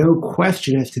would be no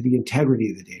question as to the integrity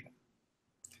of the data,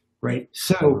 right?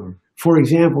 So, for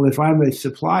example, if I'm a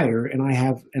supplier and I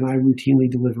routinely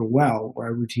deliver well or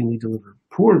I routinely deliver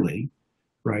poorly,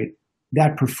 right,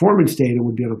 that performance data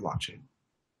would be on a blockchain,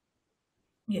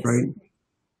 Yes. right?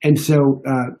 And so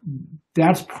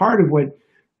that's part of what,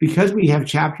 because we have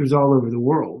chapters all over the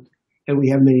world and we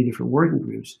have many different working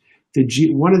groups,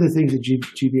 one of the things that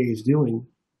GBA is doing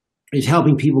is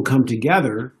helping people come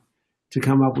together to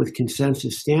come up with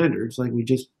consensus standards. Like we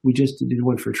just did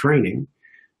one for training,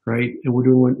 right? And we're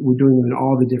doing them in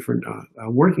all the different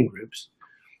working groups.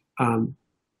 And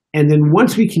then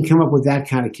once we can come up with that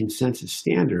kind of consensus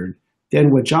standard, then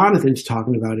what Jonathan's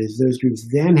talking about is those groups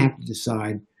then have to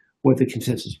decide what the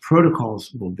consensus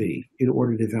protocols will be in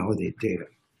order to validate data.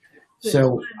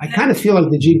 So I kind of feel like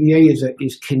the GBA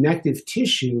is connective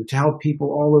tissue to help people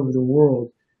all over the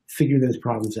world figure those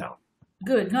problems out.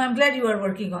 Good. No, I'm glad you are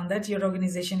working on that. Your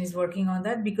organization is working on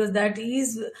that because that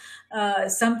is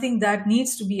something that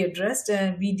needs to be addressed,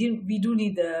 and we do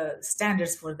need the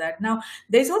standards for that. Now,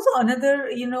 there's also another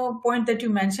point that you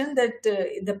mentioned, that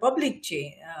the public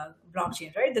chain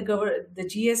blockchain, right? The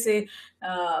GSA.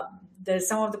 There's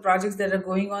some of the projects that are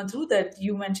going on through that.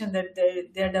 You mentioned that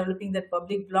they're developing that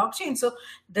public blockchain. So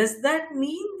does that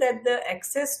mean that the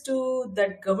access to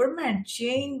that government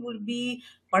chain will be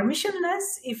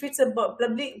permissionless if it's a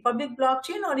public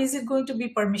blockchain, or is it going to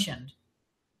be permissioned?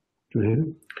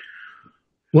 Mm-hmm.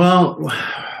 Well,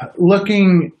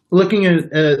 looking at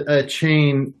a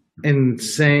chain and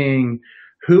saying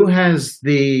who has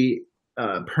the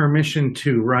permission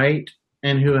to write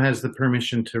and who has the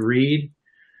permission to read.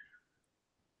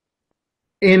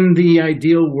 In the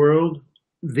ideal world,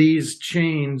 these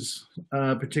chains,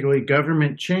 particularly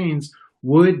government chains,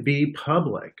 would be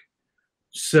public.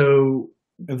 So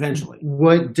eventually,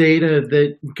 what data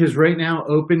that, because right now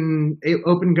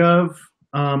OpenGov,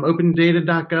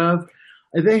 OpenData.gov,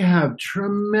 they have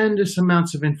tremendous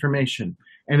amounts of information,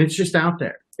 and it's just out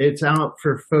there. It's out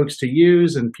for folks to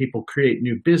use, and people create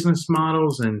new business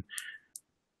models and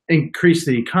increase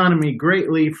the economy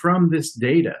greatly from this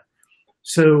data.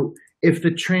 So if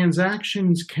the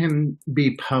transactions can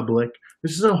be public,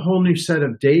 this is a whole new set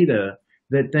of data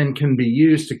that then can be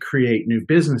used to create new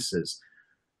businesses.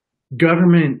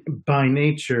 Government by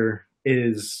nature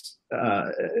is,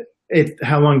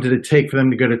 how long did it take for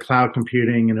them to go to cloud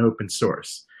computing and open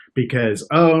source? Because,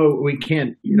 we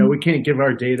can't give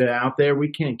our data out there.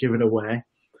 We can't give it away.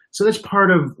 So that's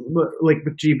part of, like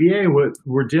with GBA, what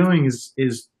we're doing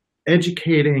is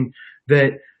educating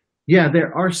that, yeah,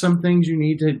 there are some things you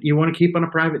want to keep on a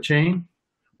private chain,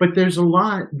 but there's a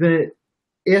lot that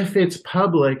if it's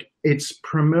public, it's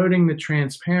promoting the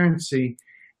transparency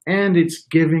and it's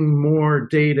giving more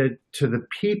data to the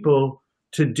people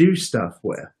to do stuff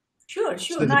with. Sure.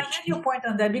 Now, I get your point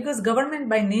on that, because government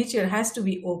by nature has to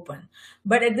be open.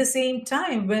 But at the same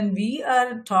time, when we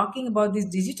are talking about this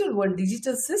digital world,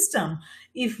 digital system,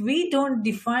 if we don't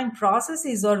define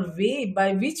processes or way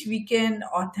by which we can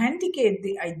authenticate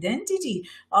the identity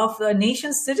of a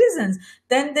nation's citizens,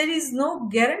 then there is no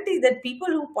guarantee that people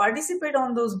who participate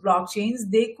on those blockchains,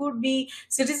 they could be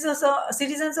citizens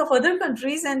of other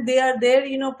countries, and they are there,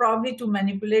 probably to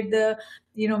manipulate the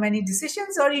many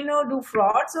decisions, or do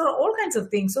frauds or all kinds of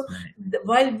things. So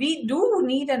while we do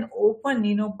need an open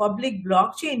public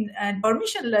blockchain and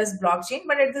permissionless blockchain,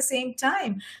 but at the same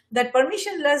time, that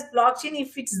permissionless blockchain,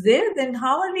 if it's there, then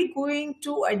how are we going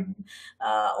to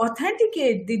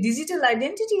authenticate the digital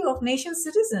identity of nation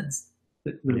citizens?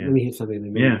 Let me hit something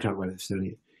and then talk about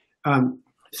Estonia.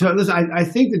 So listen, I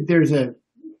think that there's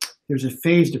a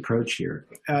phased approach here.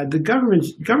 The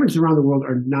governments around the world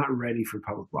are not ready for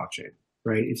public blockchain.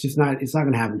 Right, it's not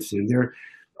going to happen soon.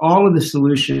 All of the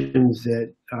solutions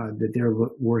that they're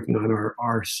working on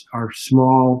are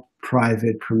small,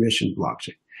 private, permissioned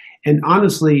blockchain, and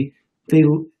honestly,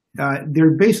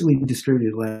 they're basically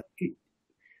distributed.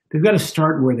 They've got to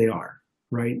start where they are.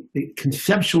 Right,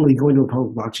 conceptually going to a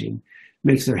public blockchain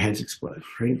makes their heads explode.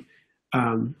 Right,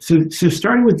 so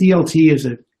starting with DLT is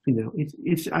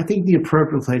it's I think the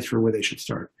appropriate place for where they should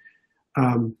start.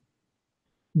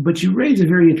 But you raise a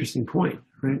very interesting point,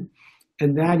 right?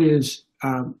 And that is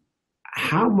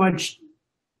how much.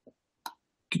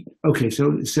 Okay, so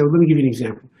let me give you an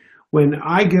example. When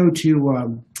I go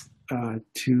to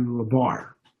to a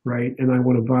bar, right? And I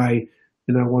want to buy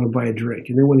a drink,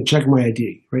 and they want to check my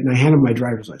ID, right? And I hand them my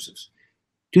driver's license.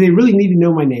 Do they really need to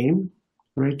know my name,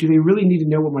 right? Do they really need to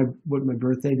know what my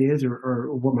birth date is,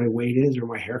 or what my weight is, or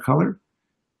my hair color?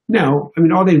 No. I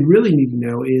mean, all they really need to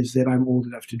know is that I'm old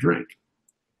enough to drink,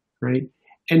 right?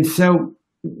 And so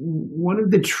one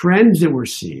of the trends that we're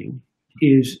seeing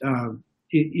is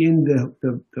in the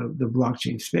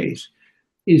blockchain space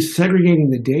is segregating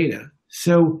the data.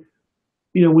 So,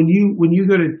 when you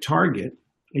go to Target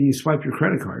and you swipe your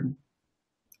credit card,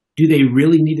 do they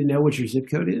really need to know what your zip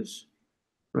code is,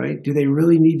 right? Do they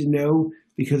really need to know,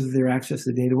 because of their access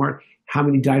to the data mart, how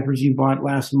many diapers you bought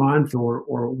last month,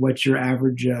 or what your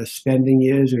average spending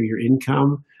is, or your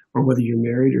income, or whether you're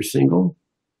married or single?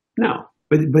 No,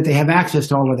 but they have access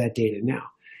to all of that data now.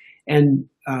 And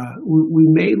we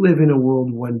may live in a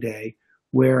world one day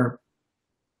where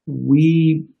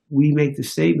we make the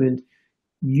statement,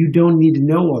 you don't need to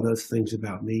know all those things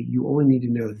about me. You only need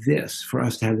to know this for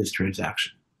us to have this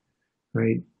transaction,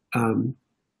 right?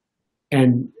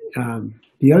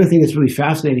 The other thing that's really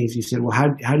fascinating is you said, well, how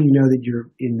do you know that you're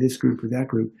in this group or that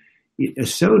group?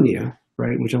 Estonia,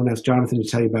 right, which I'm going to ask Jonathan to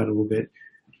tell you about a little bit,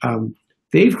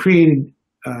 they've created,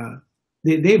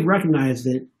 they've recognized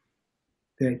that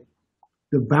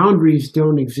the boundaries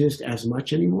don't exist as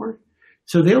much anymore.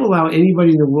 So they'll allow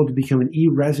anybody in the world to become an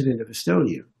e-resident of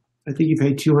Estonia. I think you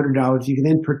pay $200. You can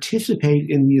then participate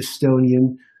in the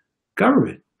Estonian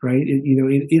government, right?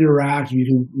 Interact. You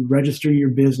can register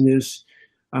your business,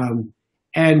 I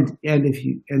think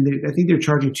they're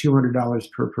charging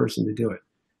 $200 per person to do it,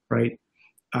 right?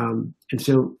 And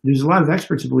so there's a lot of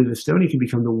experts who believe Estonia can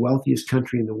become the wealthiest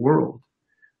country in the world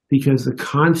because the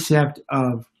concept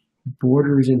of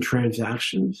borders and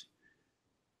transactions,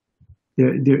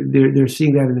 they're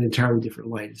seeing that in an entirely different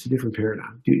light. It's a different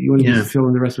paradigm. Do you want to just fill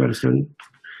in the rest about Estonia?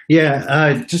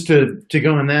 Yeah, just to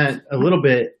go on that a little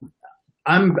bit,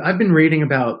 I've been reading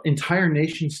about entire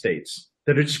nation states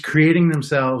that are just creating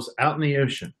themselves out in the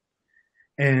ocean,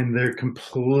 and they're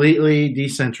completely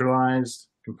decentralized,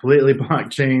 completely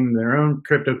blockchain, their own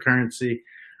cryptocurrency,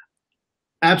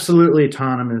 absolutely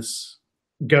autonomous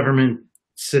government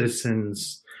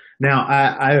citizens. Now,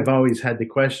 I have always had the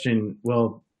question,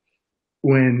 well,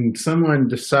 when someone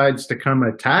decides to come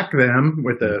attack them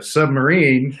with a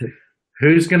submarine,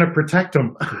 who's going to protect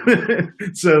them?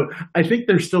 So I think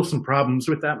there's still some problems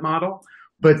with that model,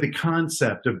 but the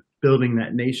concept of building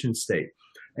that nation state.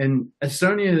 And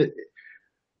Estonia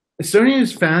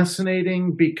is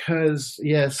fascinating because,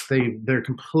 yes, they're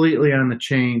completely on the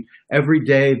chain. Every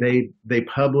day they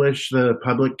publish the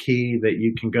public key that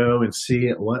you can go and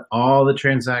see what all the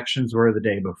transactions were the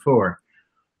day before.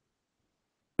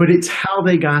 But it's how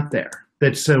they got there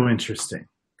that's so interesting.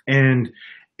 And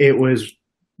it was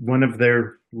one of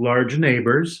their large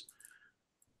neighbors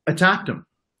attacked them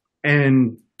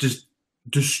and just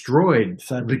destroyed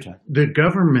the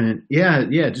government.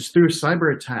 Yeah, just through a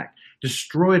cyber attack,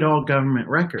 destroyed all government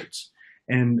records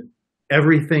and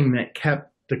everything that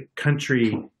kept the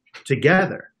country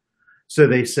together. So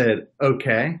they said,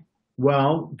 okay,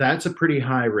 well, that's a pretty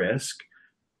high risk.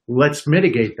 Let's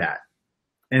mitigate that.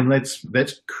 And let's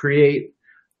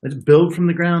build from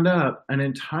the ground up an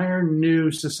entire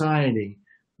new society,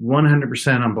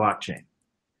 100% on blockchain.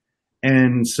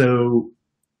 And so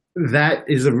that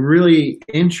is a really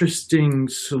interesting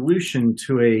solution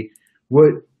to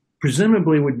what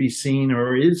presumably would be seen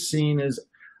or is seen as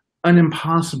an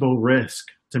impossible risk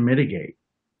to mitigate,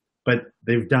 but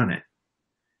they've done it.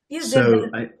 Yes,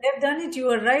 they've done it, you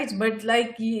are right. But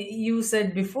like you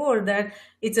said before, that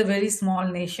it's a very small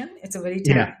nation, it's a very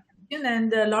tiny nation,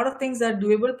 and a lot of things are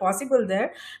doable, possible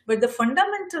there. But the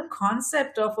fundamental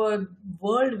concept of a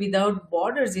world without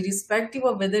borders, irrespective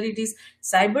of whether it is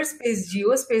cyberspace,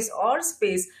 geospace, or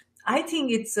space, I think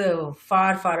it's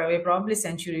far, far away, probably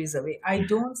centuries away. I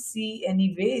don't see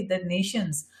any way that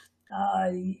nations,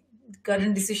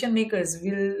 current decision makers,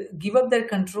 will give up their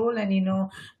control and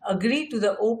agree to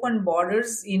the open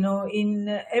borders in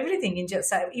everything, in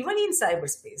just even in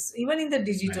cyberspace, even in the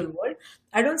digital world.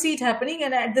 I don't see it happening,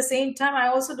 and at the same time I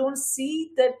also don't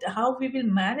see that how we will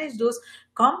manage those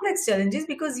complex challenges,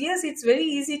 because yes, it's very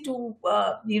easy to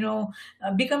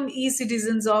become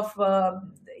e-citizens of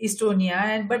Estonia,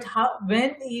 and but how,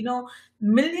 when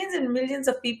millions and millions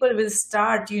of people will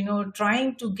start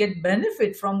trying to get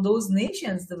benefit from those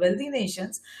nations, the wealthy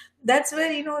nations, that's where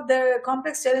the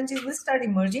complex challenges will start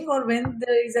emerging, or when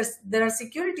there are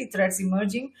security threats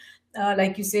emerging,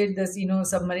 like you said, this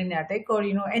submarine attack, or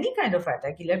any kind of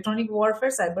attack, electronic warfare,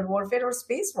 cyber warfare, or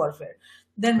space warfare,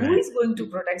 then who is going to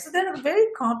protect? So there are very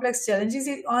complex challenges.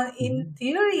 In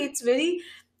theory, it's very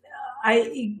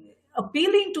I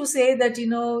appealing to say that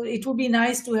it would be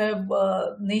nice to have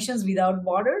nations without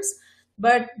borders,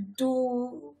 but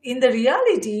to in the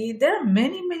reality there are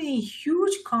many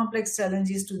huge complex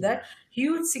challenges to that,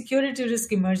 huge security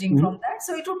risk emerging from Mhm. that.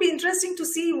 So it would be interesting to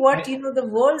see what I, the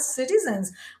world's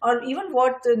citizens or even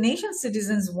what the nation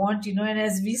citizens want, and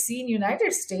as we see in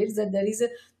United States that there is a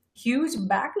huge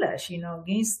backlash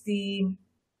against the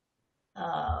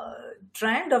uh,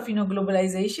 trend of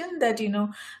globalization, that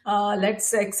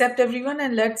let's accept everyone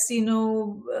and let's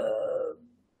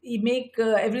make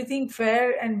everything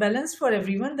fair and balanced for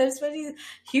everyone. There's very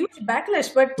huge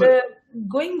backlash, but but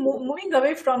moving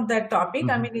away from that topic,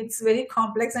 I Mhm. mean, it's very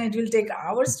complex and it will take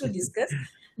hours to discuss.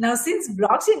 Now, since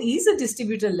blockchain is a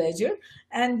distributed ledger,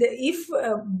 and if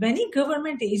many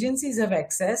government agencies have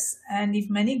access, and if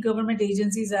many government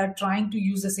agencies are trying to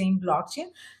use the same blockchain,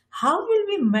 how will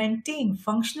we maintain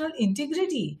functional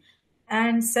integrity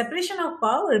and separation of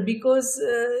power? Because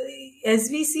as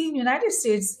we see in United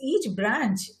States, each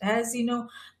branch has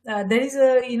there is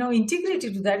a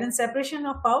integrity to that and separation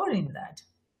of power in that.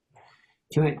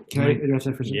 can I address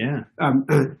that for a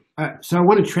second? Yeah. So I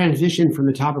want to transition from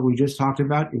the topic we just talked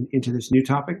about into this new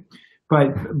topic, but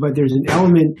there's an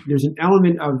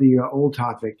element of the old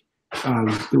topic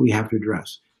that we have to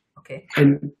address. Okay.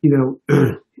 And hang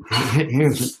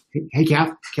on a second. Hey,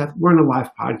 Kath, we're on a live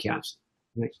podcast.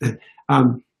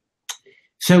 Um,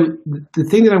 so the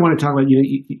thing that I want to talk about,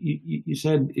 you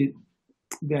said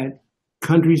that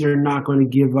countries are not going to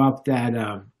give up that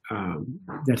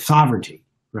sovereignty,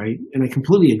 right? And I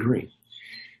completely agree.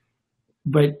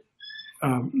 But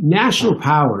national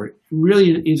power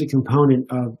really is a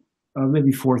component of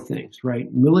maybe four things, right?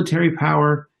 Military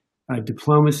power,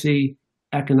 diplomacy,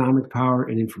 economic power,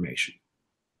 and information,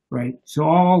 right? So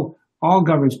all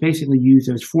governments basically use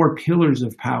those four pillars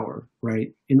of power,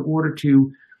 right, in order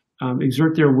to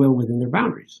exert their will within their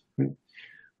boundaries, right?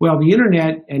 Well, the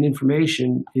internet and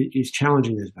information is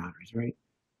challenging those boundaries, right?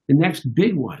 The next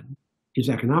big one is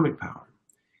economic power.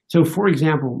 So, for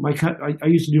example, I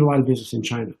used to do a lot of business in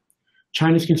China.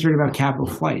 China's concerned about capital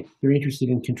flight. They're interested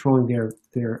in controlling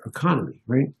their economy,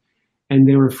 right? And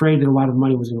they were afraid that a lot of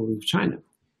money was going to leave China.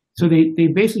 So they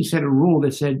basically set a rule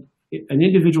that said an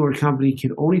individual or company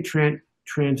can only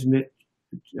transmit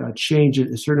change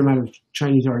a certain amount of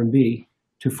Chinese RMB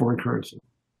to foreign currency.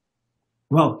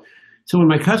 Well, so when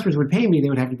my customers would pay me, they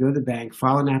would have to go to the bank,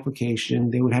 file an application.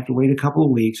 They would have to wait a couple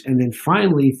of weeks, and then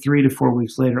finally, 3 to 4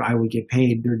 weeks later, I would get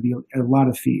paid. There'd be a lot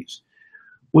of fees.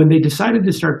 When they decided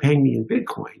to start paying me in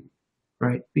Bitcoin,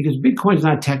 right? Because Bitcoin is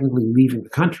not technically leaving the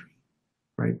country,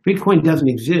 right? Bitcoin doesn't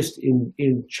exist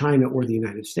in China or the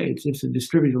United States. It's a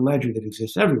distributed ledger that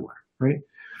exists everywhere, right?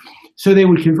 So they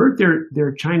would convert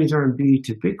their Chinese RMB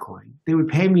to Bitcoin. They would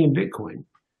pay me in Bitcoin,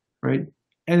 right?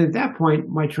 And at that point,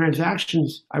 my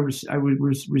transactions, I would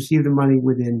receive the money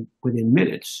within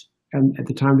minutes. And at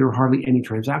the time, there were hardly any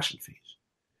transaction fees.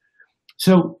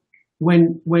 So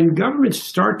when governments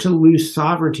start to lose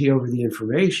sovereignty over the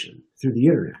information through the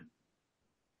internet,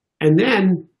 and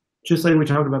then, just like we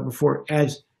talked about before,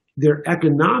 as their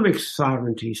economic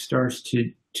sovereignty starts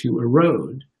to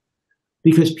erode,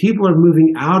 because people are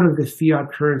moving out of the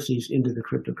fiat currencies into the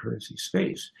cryptocurrency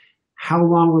space. How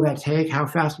long will that take? How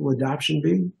fast will adoption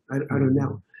be? I don't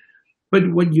know. But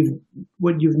what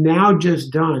you've now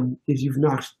just done is you've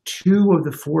knocked two of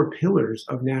the four pillars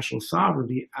of national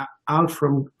sovereignty out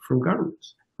from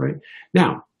governments, right?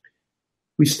 Now,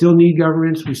 we still need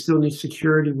governments, we still need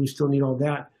security, we still need all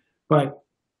that. But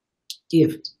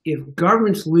if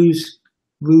governments lose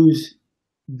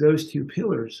those two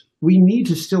pillars, we need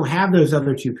to still have those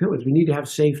other two pillars. We need to have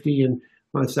safety and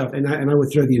all that stuff. And I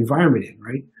would throw the environment in,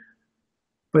 right?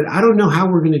 But I don't know how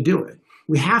we're going to do it.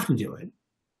 We have to do it,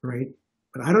 right?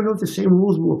 But I don't know if the same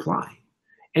rules will apply.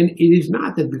 And it is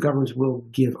not that the governments will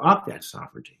give up that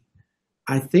sovereignty.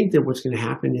 I think that what's going to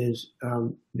happen is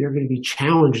they're going to be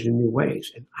challenged in new ways.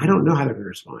 And I don't know how they're going to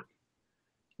respond.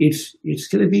 It's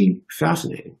going to be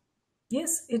fascinating.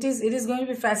 Yes, it is. It is going to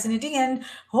be fascinating, and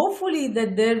hopefully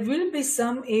that there will be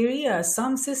some areas,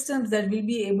 some systems that will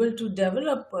be able to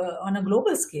develop on a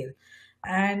global scale,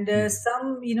 and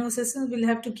some systems will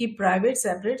have to keep private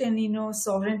separate and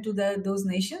sovereign to those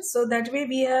nations. So that way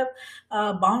we have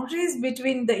boundaries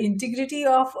between the integrity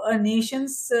of a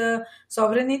nation's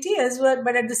sovereignty as well,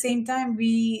 but at the same time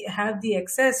we have the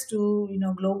access to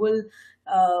global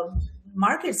uh,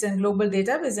 markets and global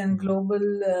database and global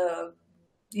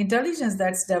intelligence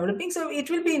that's developing. So it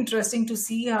will be interesting to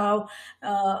see how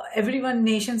everyone,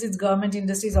 nations, its government,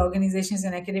 industries, organizations,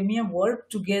 and academia work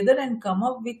together and come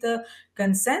up with a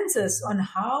consensus on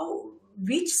how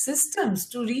which systems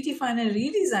to redefine and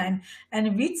redesign,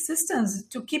 and which systems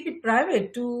to keep it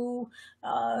private to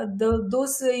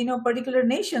those particular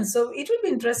nations. So it will be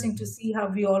interesting to see how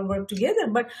we all work together.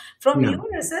 But from Yeah.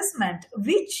 your assessment,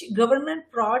 which government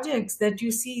projects that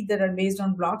you see that are based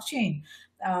on blockchain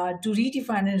to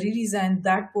redefine and redesign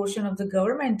that portion of the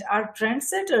government are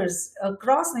trendsetters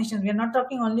across nations? We are not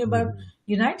talking only about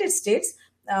United States,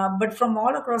 but from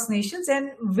all across nations.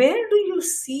 And where do you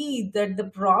see that the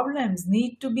problems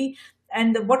need to be,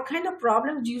 and what kind of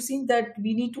problems do you see that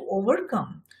we need to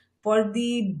overcome for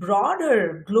the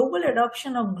broader global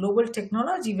adoption of global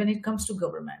technology when it comes to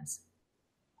governments?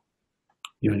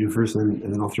 You want to do first, and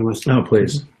then I'll throw my Oh,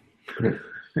 please. Okay.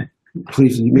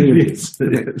 Please, you may. Yes,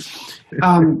 it is.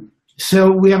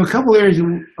 So we have a couple areas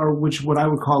which what I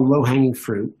would call low-hanging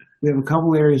fruit. We have a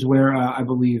couple areas where I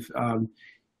believe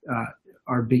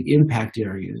are big impact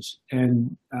areas.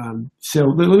 And so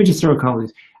let me just throw a couple of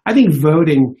these. I think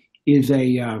voting is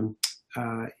a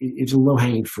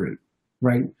low-hanging fruit,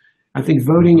 right? I think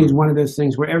voting is one of those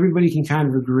things where everybody can kind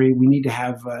of agree we need to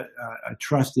have a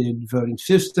trusted voting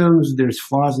systems. There's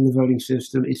flaws in the voting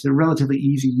system. It's a relatively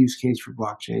easy use case for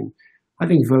blockchain. I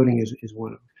think voting is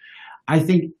one of them. I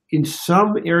think in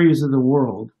some areas of the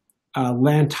world,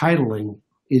 land titling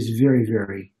is very,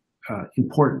 very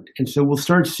important. And so we'll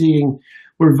start seeing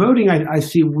where voting, I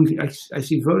see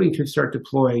voting could start to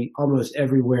deploy almost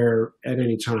everywhere at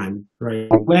any time,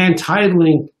 right? Land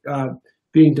titling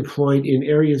being deployed in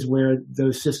areas where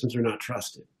those systems are not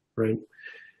trusted, right?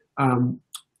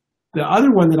 The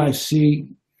other one that I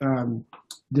see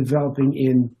developing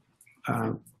in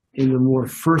the more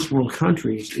first world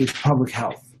countries is public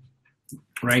health,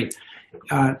 right?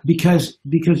 Because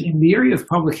in the area of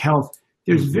public health,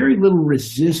 there's very little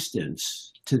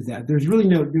resistance to that. There's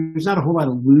not a whole lot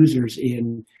of losers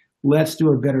in let's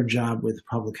do a better job with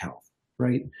public health,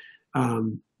 right?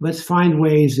 Let's find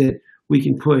ways that we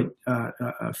can put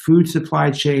food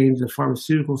supply chains, the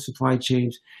pharmaceutical supply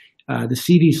chains. The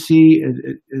CDC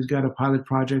has got a pilot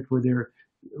project where they're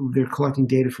collecting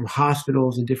data from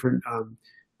hospitals and different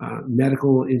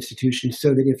medical institutions, so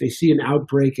that if they see an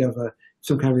outbreak of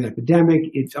some kind of an epidemic,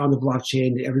 it's on the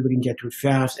blockchain. Everybody can get to it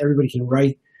fast. Everybody can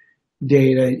write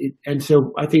data, and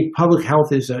so I think public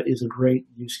health is a great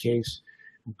use case.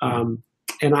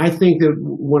 And I think that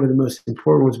one of the most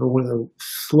important ones, but one of the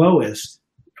slowest,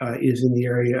 is in the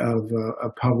area of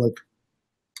public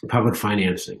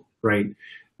financing, right?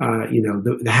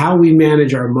 How we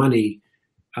manage our money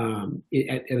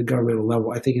at a governmental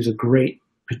level, I think, is a great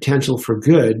potential for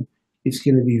good. It's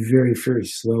going to be very, very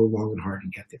slow, long, and hard to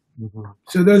get there.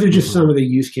 So those are just some of the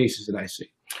use cases that I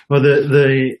see. Well,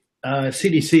 the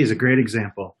CDC is a great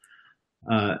example.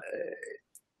 It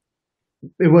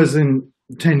wasn't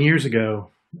 10 years ago.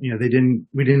 We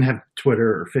didn't have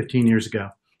Twitter, or 15 years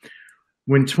ago.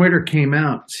 When Twitter came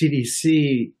out,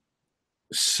 CDC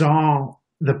saw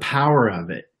the power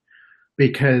of it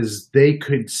because they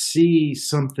could see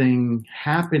something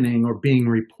happening or being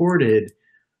reported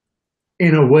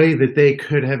in a way that they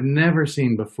could have never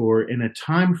seen before, in a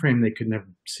time frame they could never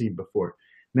see before.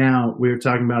 Now, we were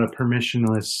talking about a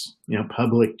permissionless,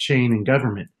 public chain in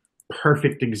government.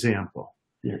 Perfect example.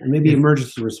 Yeah, and maybe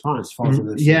emergency response falls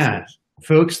into this. Yeah,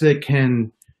 folks that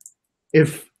can,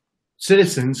 if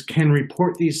citizens can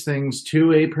report these things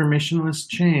to a permissionless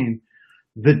chain,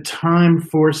 the time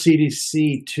for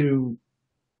CDC to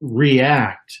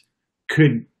react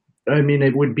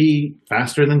it would be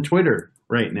faster than Twitter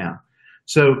right now.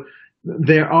 So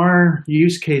there are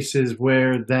use cases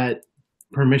where that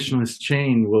permissionless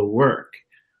chain will work.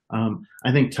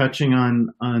 I think touching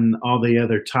on all the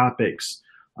other topics,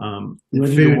 the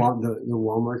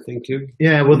Walmart thing too.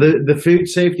 Yeah, well, the food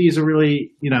safety is a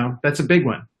really, that's a big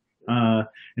one.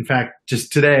 In fact,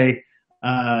 just today,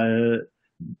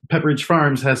 Pepperidge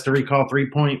Farms has to recall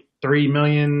 3.3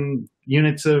 million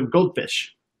units of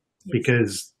goldfish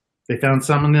because they found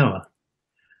salmonella.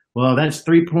 Well, that's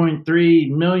 3.3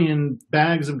 million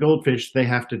bags of goldfish they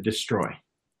have to destroy.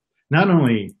 Not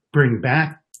only bring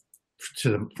back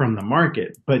from the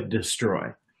market, but destroy.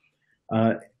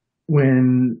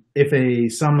 If a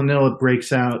salmonella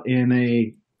breaks out in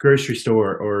a grocery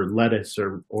store, or lettuce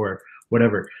or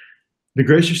whatever, the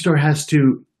grocery store has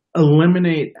to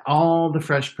eliminate all the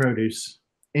fresh produce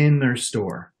in their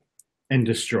store and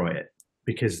destroy it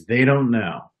because they don't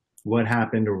know what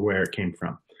happened or where it came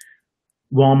from.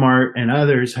 Walmart and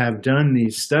others have done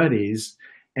these studies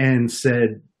and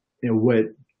said, what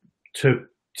took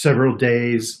several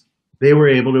days, they were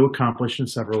able to accomplish in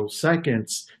several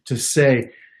seconds to say,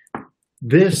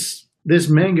 this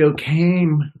mango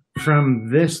came from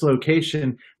this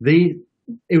location.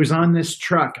 it was on this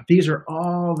truck. These are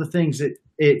all the things that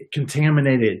it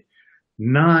contaminated,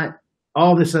 not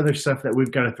all this other stuff that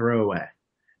we've got to throw away.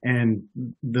 And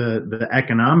the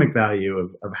economic value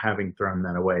of having thrown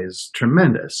that away is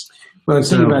tremendous. Well, I'm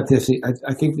thinking about this.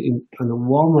 I think on the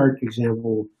Walmart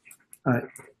example,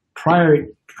 prior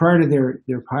to their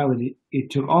pilot,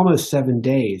 it took almost 7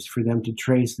 days for them to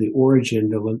trace the origin,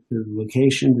 the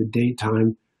location, the date,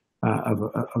 time of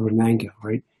a mango,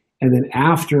 right? And then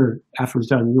after it was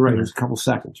done, you're right, it was a couple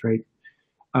seconds, right?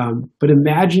 But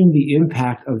imagine the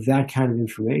impact of that kind of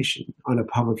information on a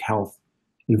public health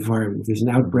environment. If there's an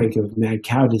outbreak of mad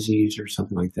cow disease or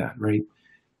something like that, right?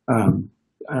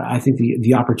 I think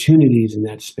the opportunities in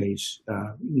that space,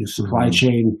 supply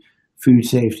chain, food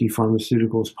safety,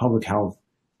 pharmaceuticals, public health,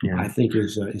 I think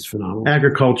is phenomenal.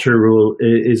 Agriculture rule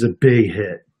is a big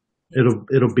hit.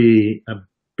 It'll be a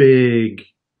big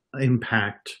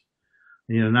impact,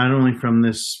 not only from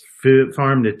this food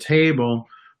farm to table,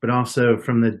 but also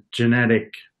from the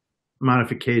genetic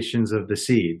modifications of the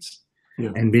seeds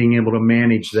and being able to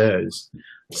manage those.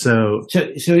 So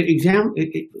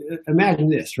imagine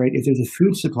this, right? If there's a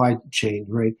food supply chain,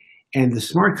 right, and the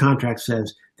smart contract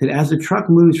says that as the truck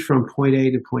moves from point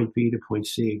A to point B to point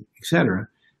C, et cetera,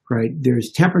 right,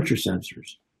 there's temperature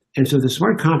sensors. And so the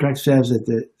smart contract says that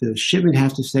the shipment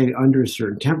has to stay under a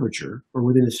certain temperature or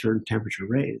within a certain temperature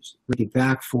range. Bring it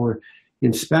back for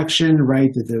inspection,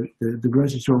 right, that the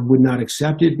grocery store would not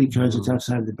accept it because it's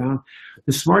outside the bound.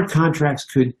 The smart contracts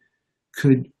could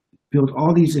build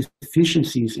all these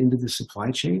efficiencies into the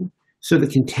supply chain so the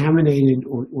contaminated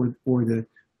or the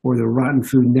rotten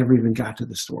food never even got to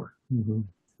the store,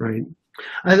 right?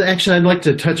 I'd like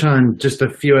to touch on just a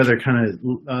few other kind of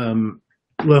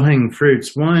low-hanging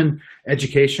fruits. One,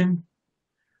 education.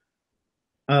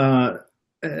 Down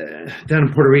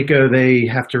in Puerto Rico, they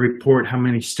have to report how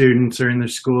many students are in their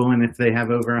school, and if they have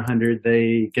over 100,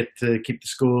 they get to keep the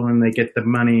school and they get the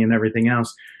money and everything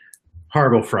else.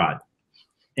 Horrible fraud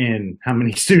in how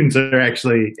many students are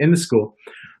actually in the school.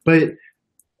 But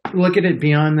look at it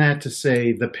beyond that to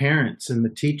say the parents and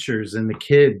the teachers and the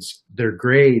kids, their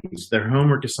grades, their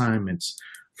homework assignments,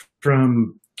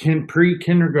 from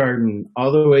pre-kindergarten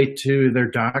all the way to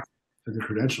their doctor. For the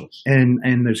credentials.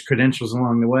 And there's credentials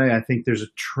along the way. I think there's a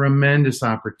tremendous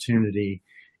opportunity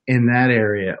in that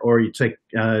area. Or you take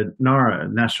NARA,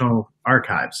 National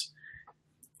Archives.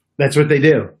 That's what they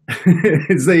do,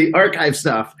 is they archive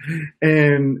stuff.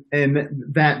 And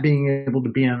that being able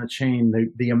to be on the chain,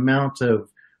 the amount of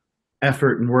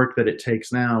effort and work that it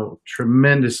takes now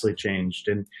tremendously changed.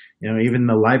 And, even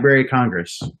the Library of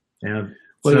Congress, there's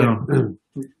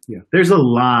a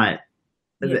lot.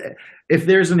 Yeah. If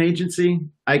there's an agency,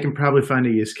 I can probably find a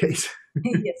use case.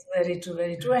 Yes, very true,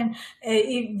 very true. And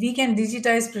if we can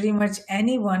digitize pretty much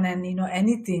anyone and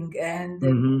anything, and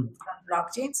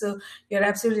blockchain. So you're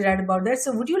absolutely right about that.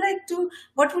 So what would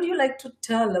you like to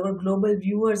tell our global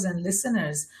viewers and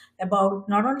listeners about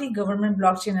not only Government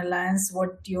Blockchain Alliance,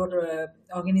 what your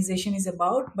organization is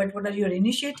about, but what are your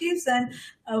initiatives and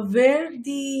where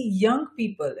the young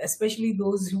people, especially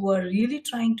those who are really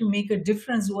trying to make a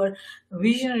difference, who are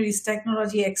visionaries,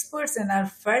 technology experts, and are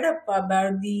fed up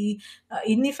about the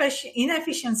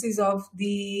inefficiencies of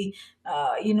the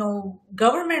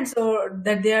governments or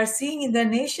that they are seeing in their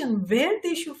nation, where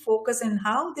they should focus and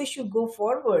how they should go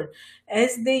forward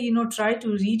as they try to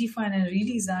redefine and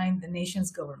redesign the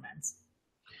nation's governments.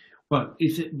 Well,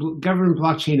 it's a Government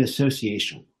Blockchain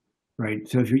Association, right?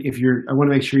 So if you're, I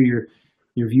want to make sure your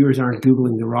viewers aren't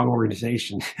Googling the wrong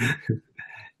organization.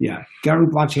 Yeah,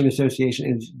 Government Blockchain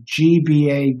Association is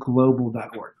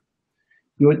gbaglobal.org.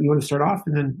 You want to start off,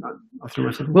 and then I'll throw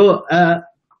myself in? Well,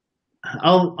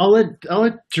 I'll let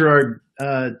Gerard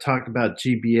talk about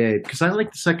GBA because I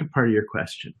like the second part of your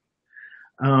question.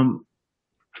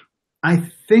 I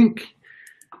think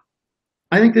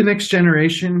the next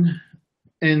generation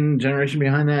and generation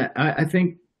behind that, I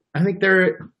think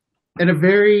they're at a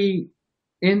very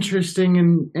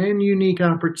interesting and unique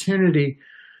opportunity.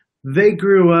 They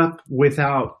grew up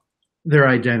without their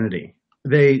identity.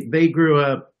 They grew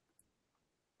up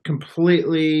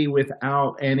completely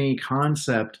without any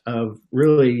concept of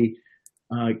really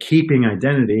keeping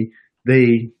identity.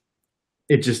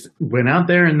 It just went out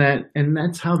there, and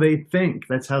that's how they think.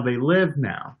 That's how they live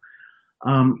now.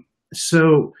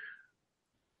 So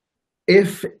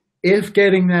if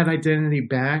getting that identity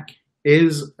back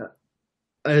is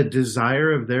a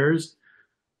desire of theirs,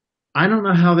 I don't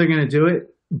know how they're going to do it,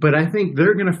 but I think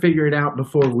they're going to figure it out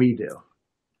before we do.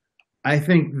 I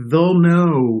think they'll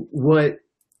know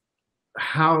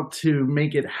how to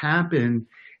make it happen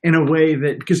in a way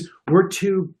that, because we're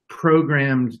too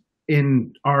programmed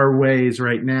in our ways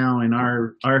right now, in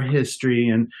our history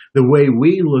and the way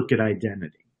we look at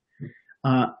identity.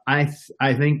 I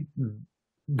think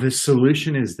the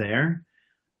solution is there,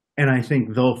 and I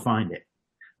think they'll find it,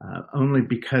 only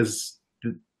because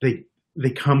they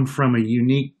come from a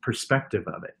unique perspective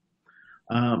of it.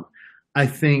 I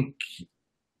think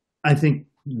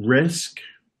risk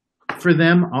for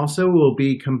them also will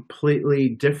be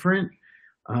completely different.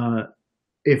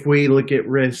 If we look at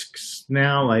risks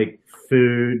now, like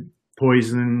food,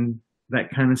 poison, that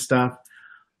kind of stuff,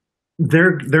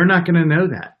 they're not going to know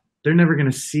that. They're never going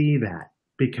to see that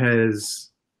because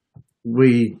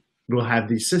we will have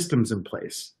these systems in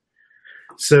place.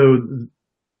 So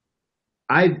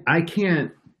I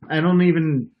can't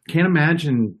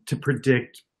imagine to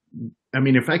predict. I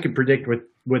mean, if I could predict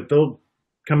what they'll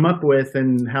come up with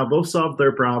and how they'll solve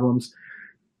their problems,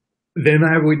 then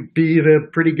I would be in a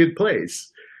pretty good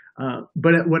place.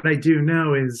 But what I do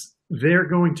know is they're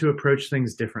going to approach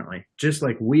things differently, just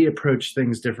like we approach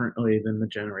things differently than the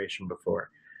generation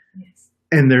before. Yes.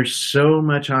 And there's so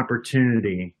much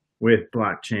opportunity with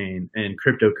blockchain and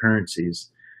cryptocurrencies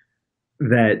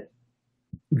that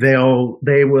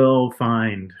they will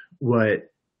find what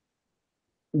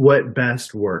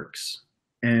best works.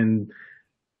 And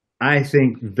I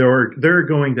think they're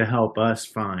going to help us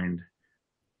find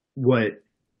what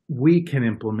we can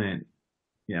implement,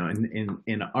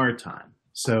 in our time.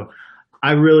 So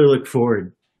I really look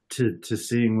forward to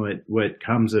seeing what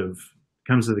comes of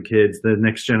the kids, the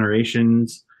next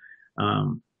generations.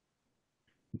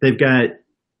 They've got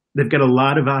a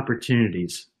lot of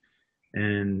opportunities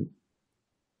and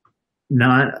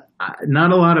not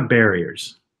a lot of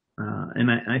barriers. And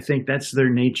I think that's their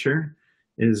nature,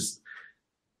 is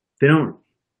they don't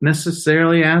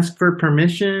necessarily ask for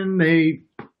permission. Maybe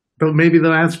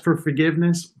they'll ask for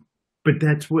forgiveness, but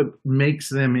that's what makes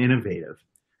them innovative.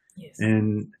 Yes.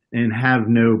 And have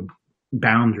no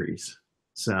boundaries.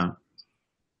 So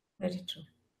Very true.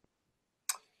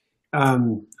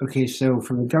 Okay, so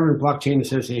from the Government Blockchain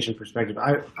Association perspective,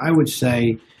 I would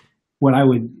say what I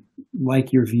would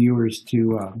like your viewers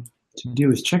to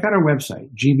do is check out our website,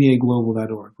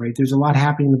 gbaglobal.org, right? There's a lot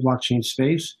happening in the blockchain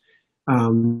space.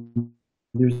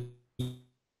 There's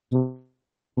a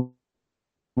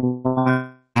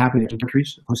lot happening in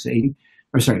countries, close to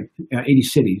 80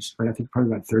 cities, right? I think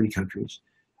probably about 30 countries.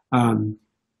 And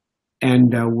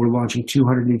we're launching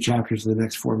 200 new chapters in the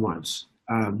next 4 months.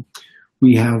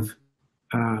 We have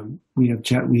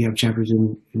chapters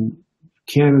in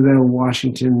Canada,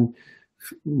 Washington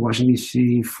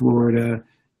D.C., Florida,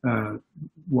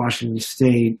 Washington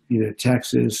State,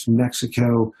 Texas,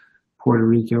 Mexico, Puerto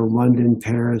Rico, London,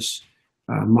 Paris,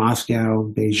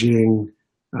 Moscow, Beijing.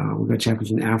 We've got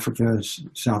chapters in Africa,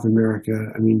 South America.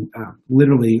 I mean,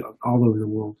 literally all over the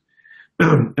world.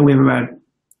 And we have about,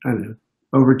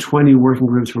 over 20 working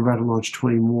groups. We're about to launch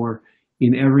 20 more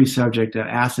in every subject: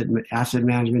 asset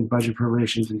management, budget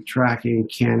preparations and tracking,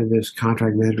 cannabis,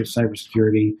 contract management,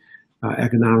 cybersecurity,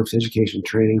 economics, education,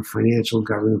 training, financial,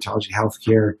 governmentology,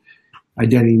 healthcare,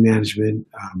 identity management,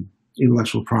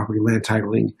 intellectual property, land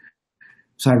titling,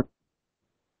 cyber,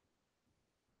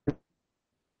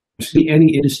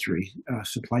 any industry,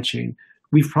 supply chain.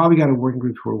 We've probably got a working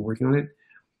group who are working on it,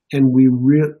 and we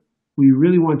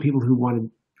really want people who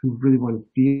really want to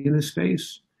be in this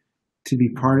space to be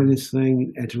part of this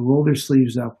thing and to roll their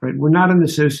sleeves up. Right? We're not an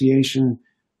association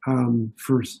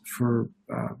for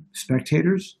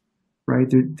spectators, right?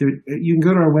 You can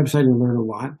go to our website and learn a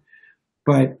lot,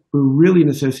 but we're really an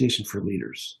association for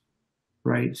leaders,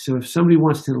 right? So if somebody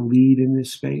wants to lead in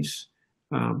this space,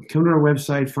 come to our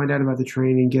website, find out about the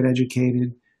training, get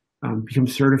educated, become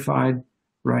certified,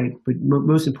 right? But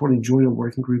most importantly, join a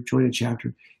working group, join a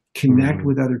chapter, connect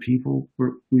with other people.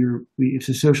 It's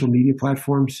a social media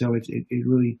platform, so it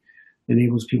really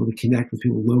enables people to connect with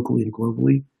people locally and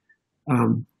globally.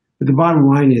 But the bottom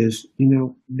line is,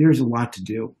 there's a lot to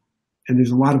do, and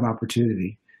there's a lot of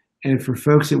opportunity. And for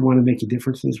folks that want to make a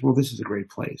difference in this world, this is a great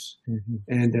place. Mm-hmm.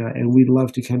 And we'd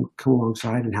love to come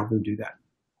alongside and help them do that.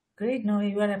 Great. No,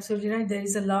 you are absolutely right. There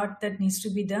is a lot that needs to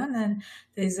be done, and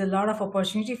there is a lot of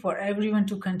opportunity for everyone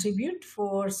to contribute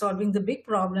for solving the big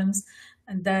problems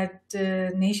that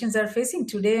nations are facing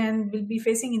today and will be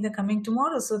facing in the coming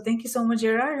tomorrow. So thank you so much,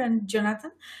 Gerard and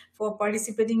Jonathan, for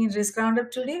participating in Risk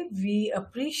Roundup today. We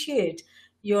appreciate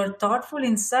your thoughtful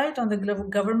insight on the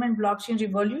government blockchain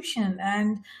revolution,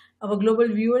 and our global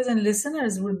viewers and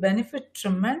listeners will benefit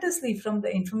tremendously from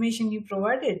the information you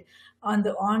provided on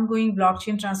the ongoing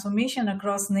blockchain transformation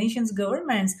across nations'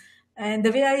 governments. And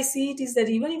the way I see it is that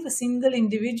even if a single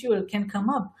individual can come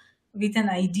up with an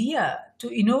idea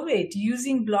to innovate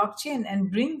using blockchain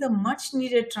and bring the much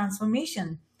needed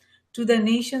transformation to the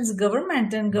nation's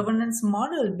government and governance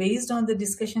model based on the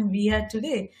discussion we had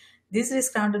today. This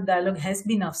Risk Roundup dialogue has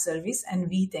been of service, and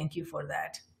we thank you for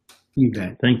that. You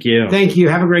bet. Thank you. Thank you.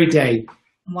 Have a great day.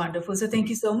 Wonderful. So thank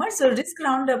you so much. So Risk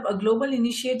Roundup, a global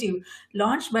initiative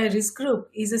launched by Risk Group,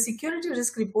 is a security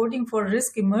risk reporting for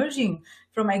risk emerging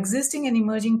from existing and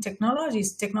emerging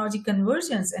technologies, technology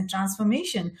convergence and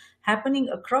transformation happening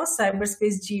across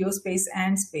cyberspace, geospace,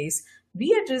 and space.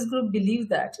 We at Risk Group believe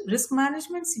that risk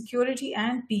management, security,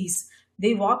 and peace,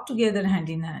 they walk together hand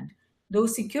in hand. Though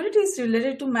security is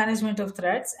related to management of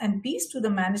threats and peace to the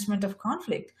management of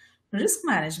conflict, risk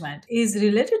management is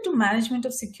related to management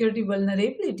of security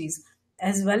vulnerabilities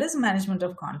as well as management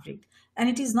of conflict. And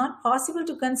it is not possible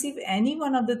to conceive any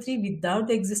one of the three without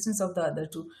the existence of the other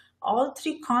two. All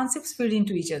three concepts feed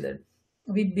into each other.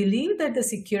 We believe that the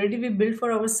security we build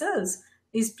for ourselves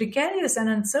is precarious and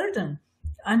uncertain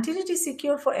until it is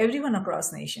secure for everyone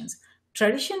across nations.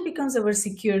 Tradition becomes our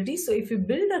security, so if we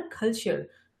build a culture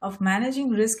of managing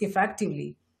risk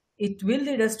effectively, it will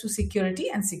lead us to security,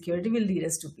 and security will lead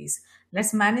us to peace.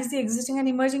 Let's manage the existing and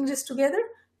emerging risks together.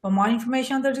 For more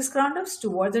information on the Risk Roundups, to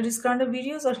watch the Risk Roundup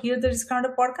videos or hear the Risk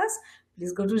Roundup podcast,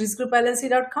 please go to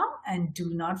riskgroupllc.com and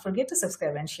do not forget to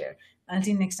subscribe and share.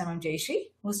 Until next time, I'm Jayashree,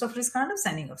 host of Risk Roundup,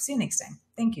 signing off. See you next time.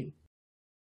 Thank you.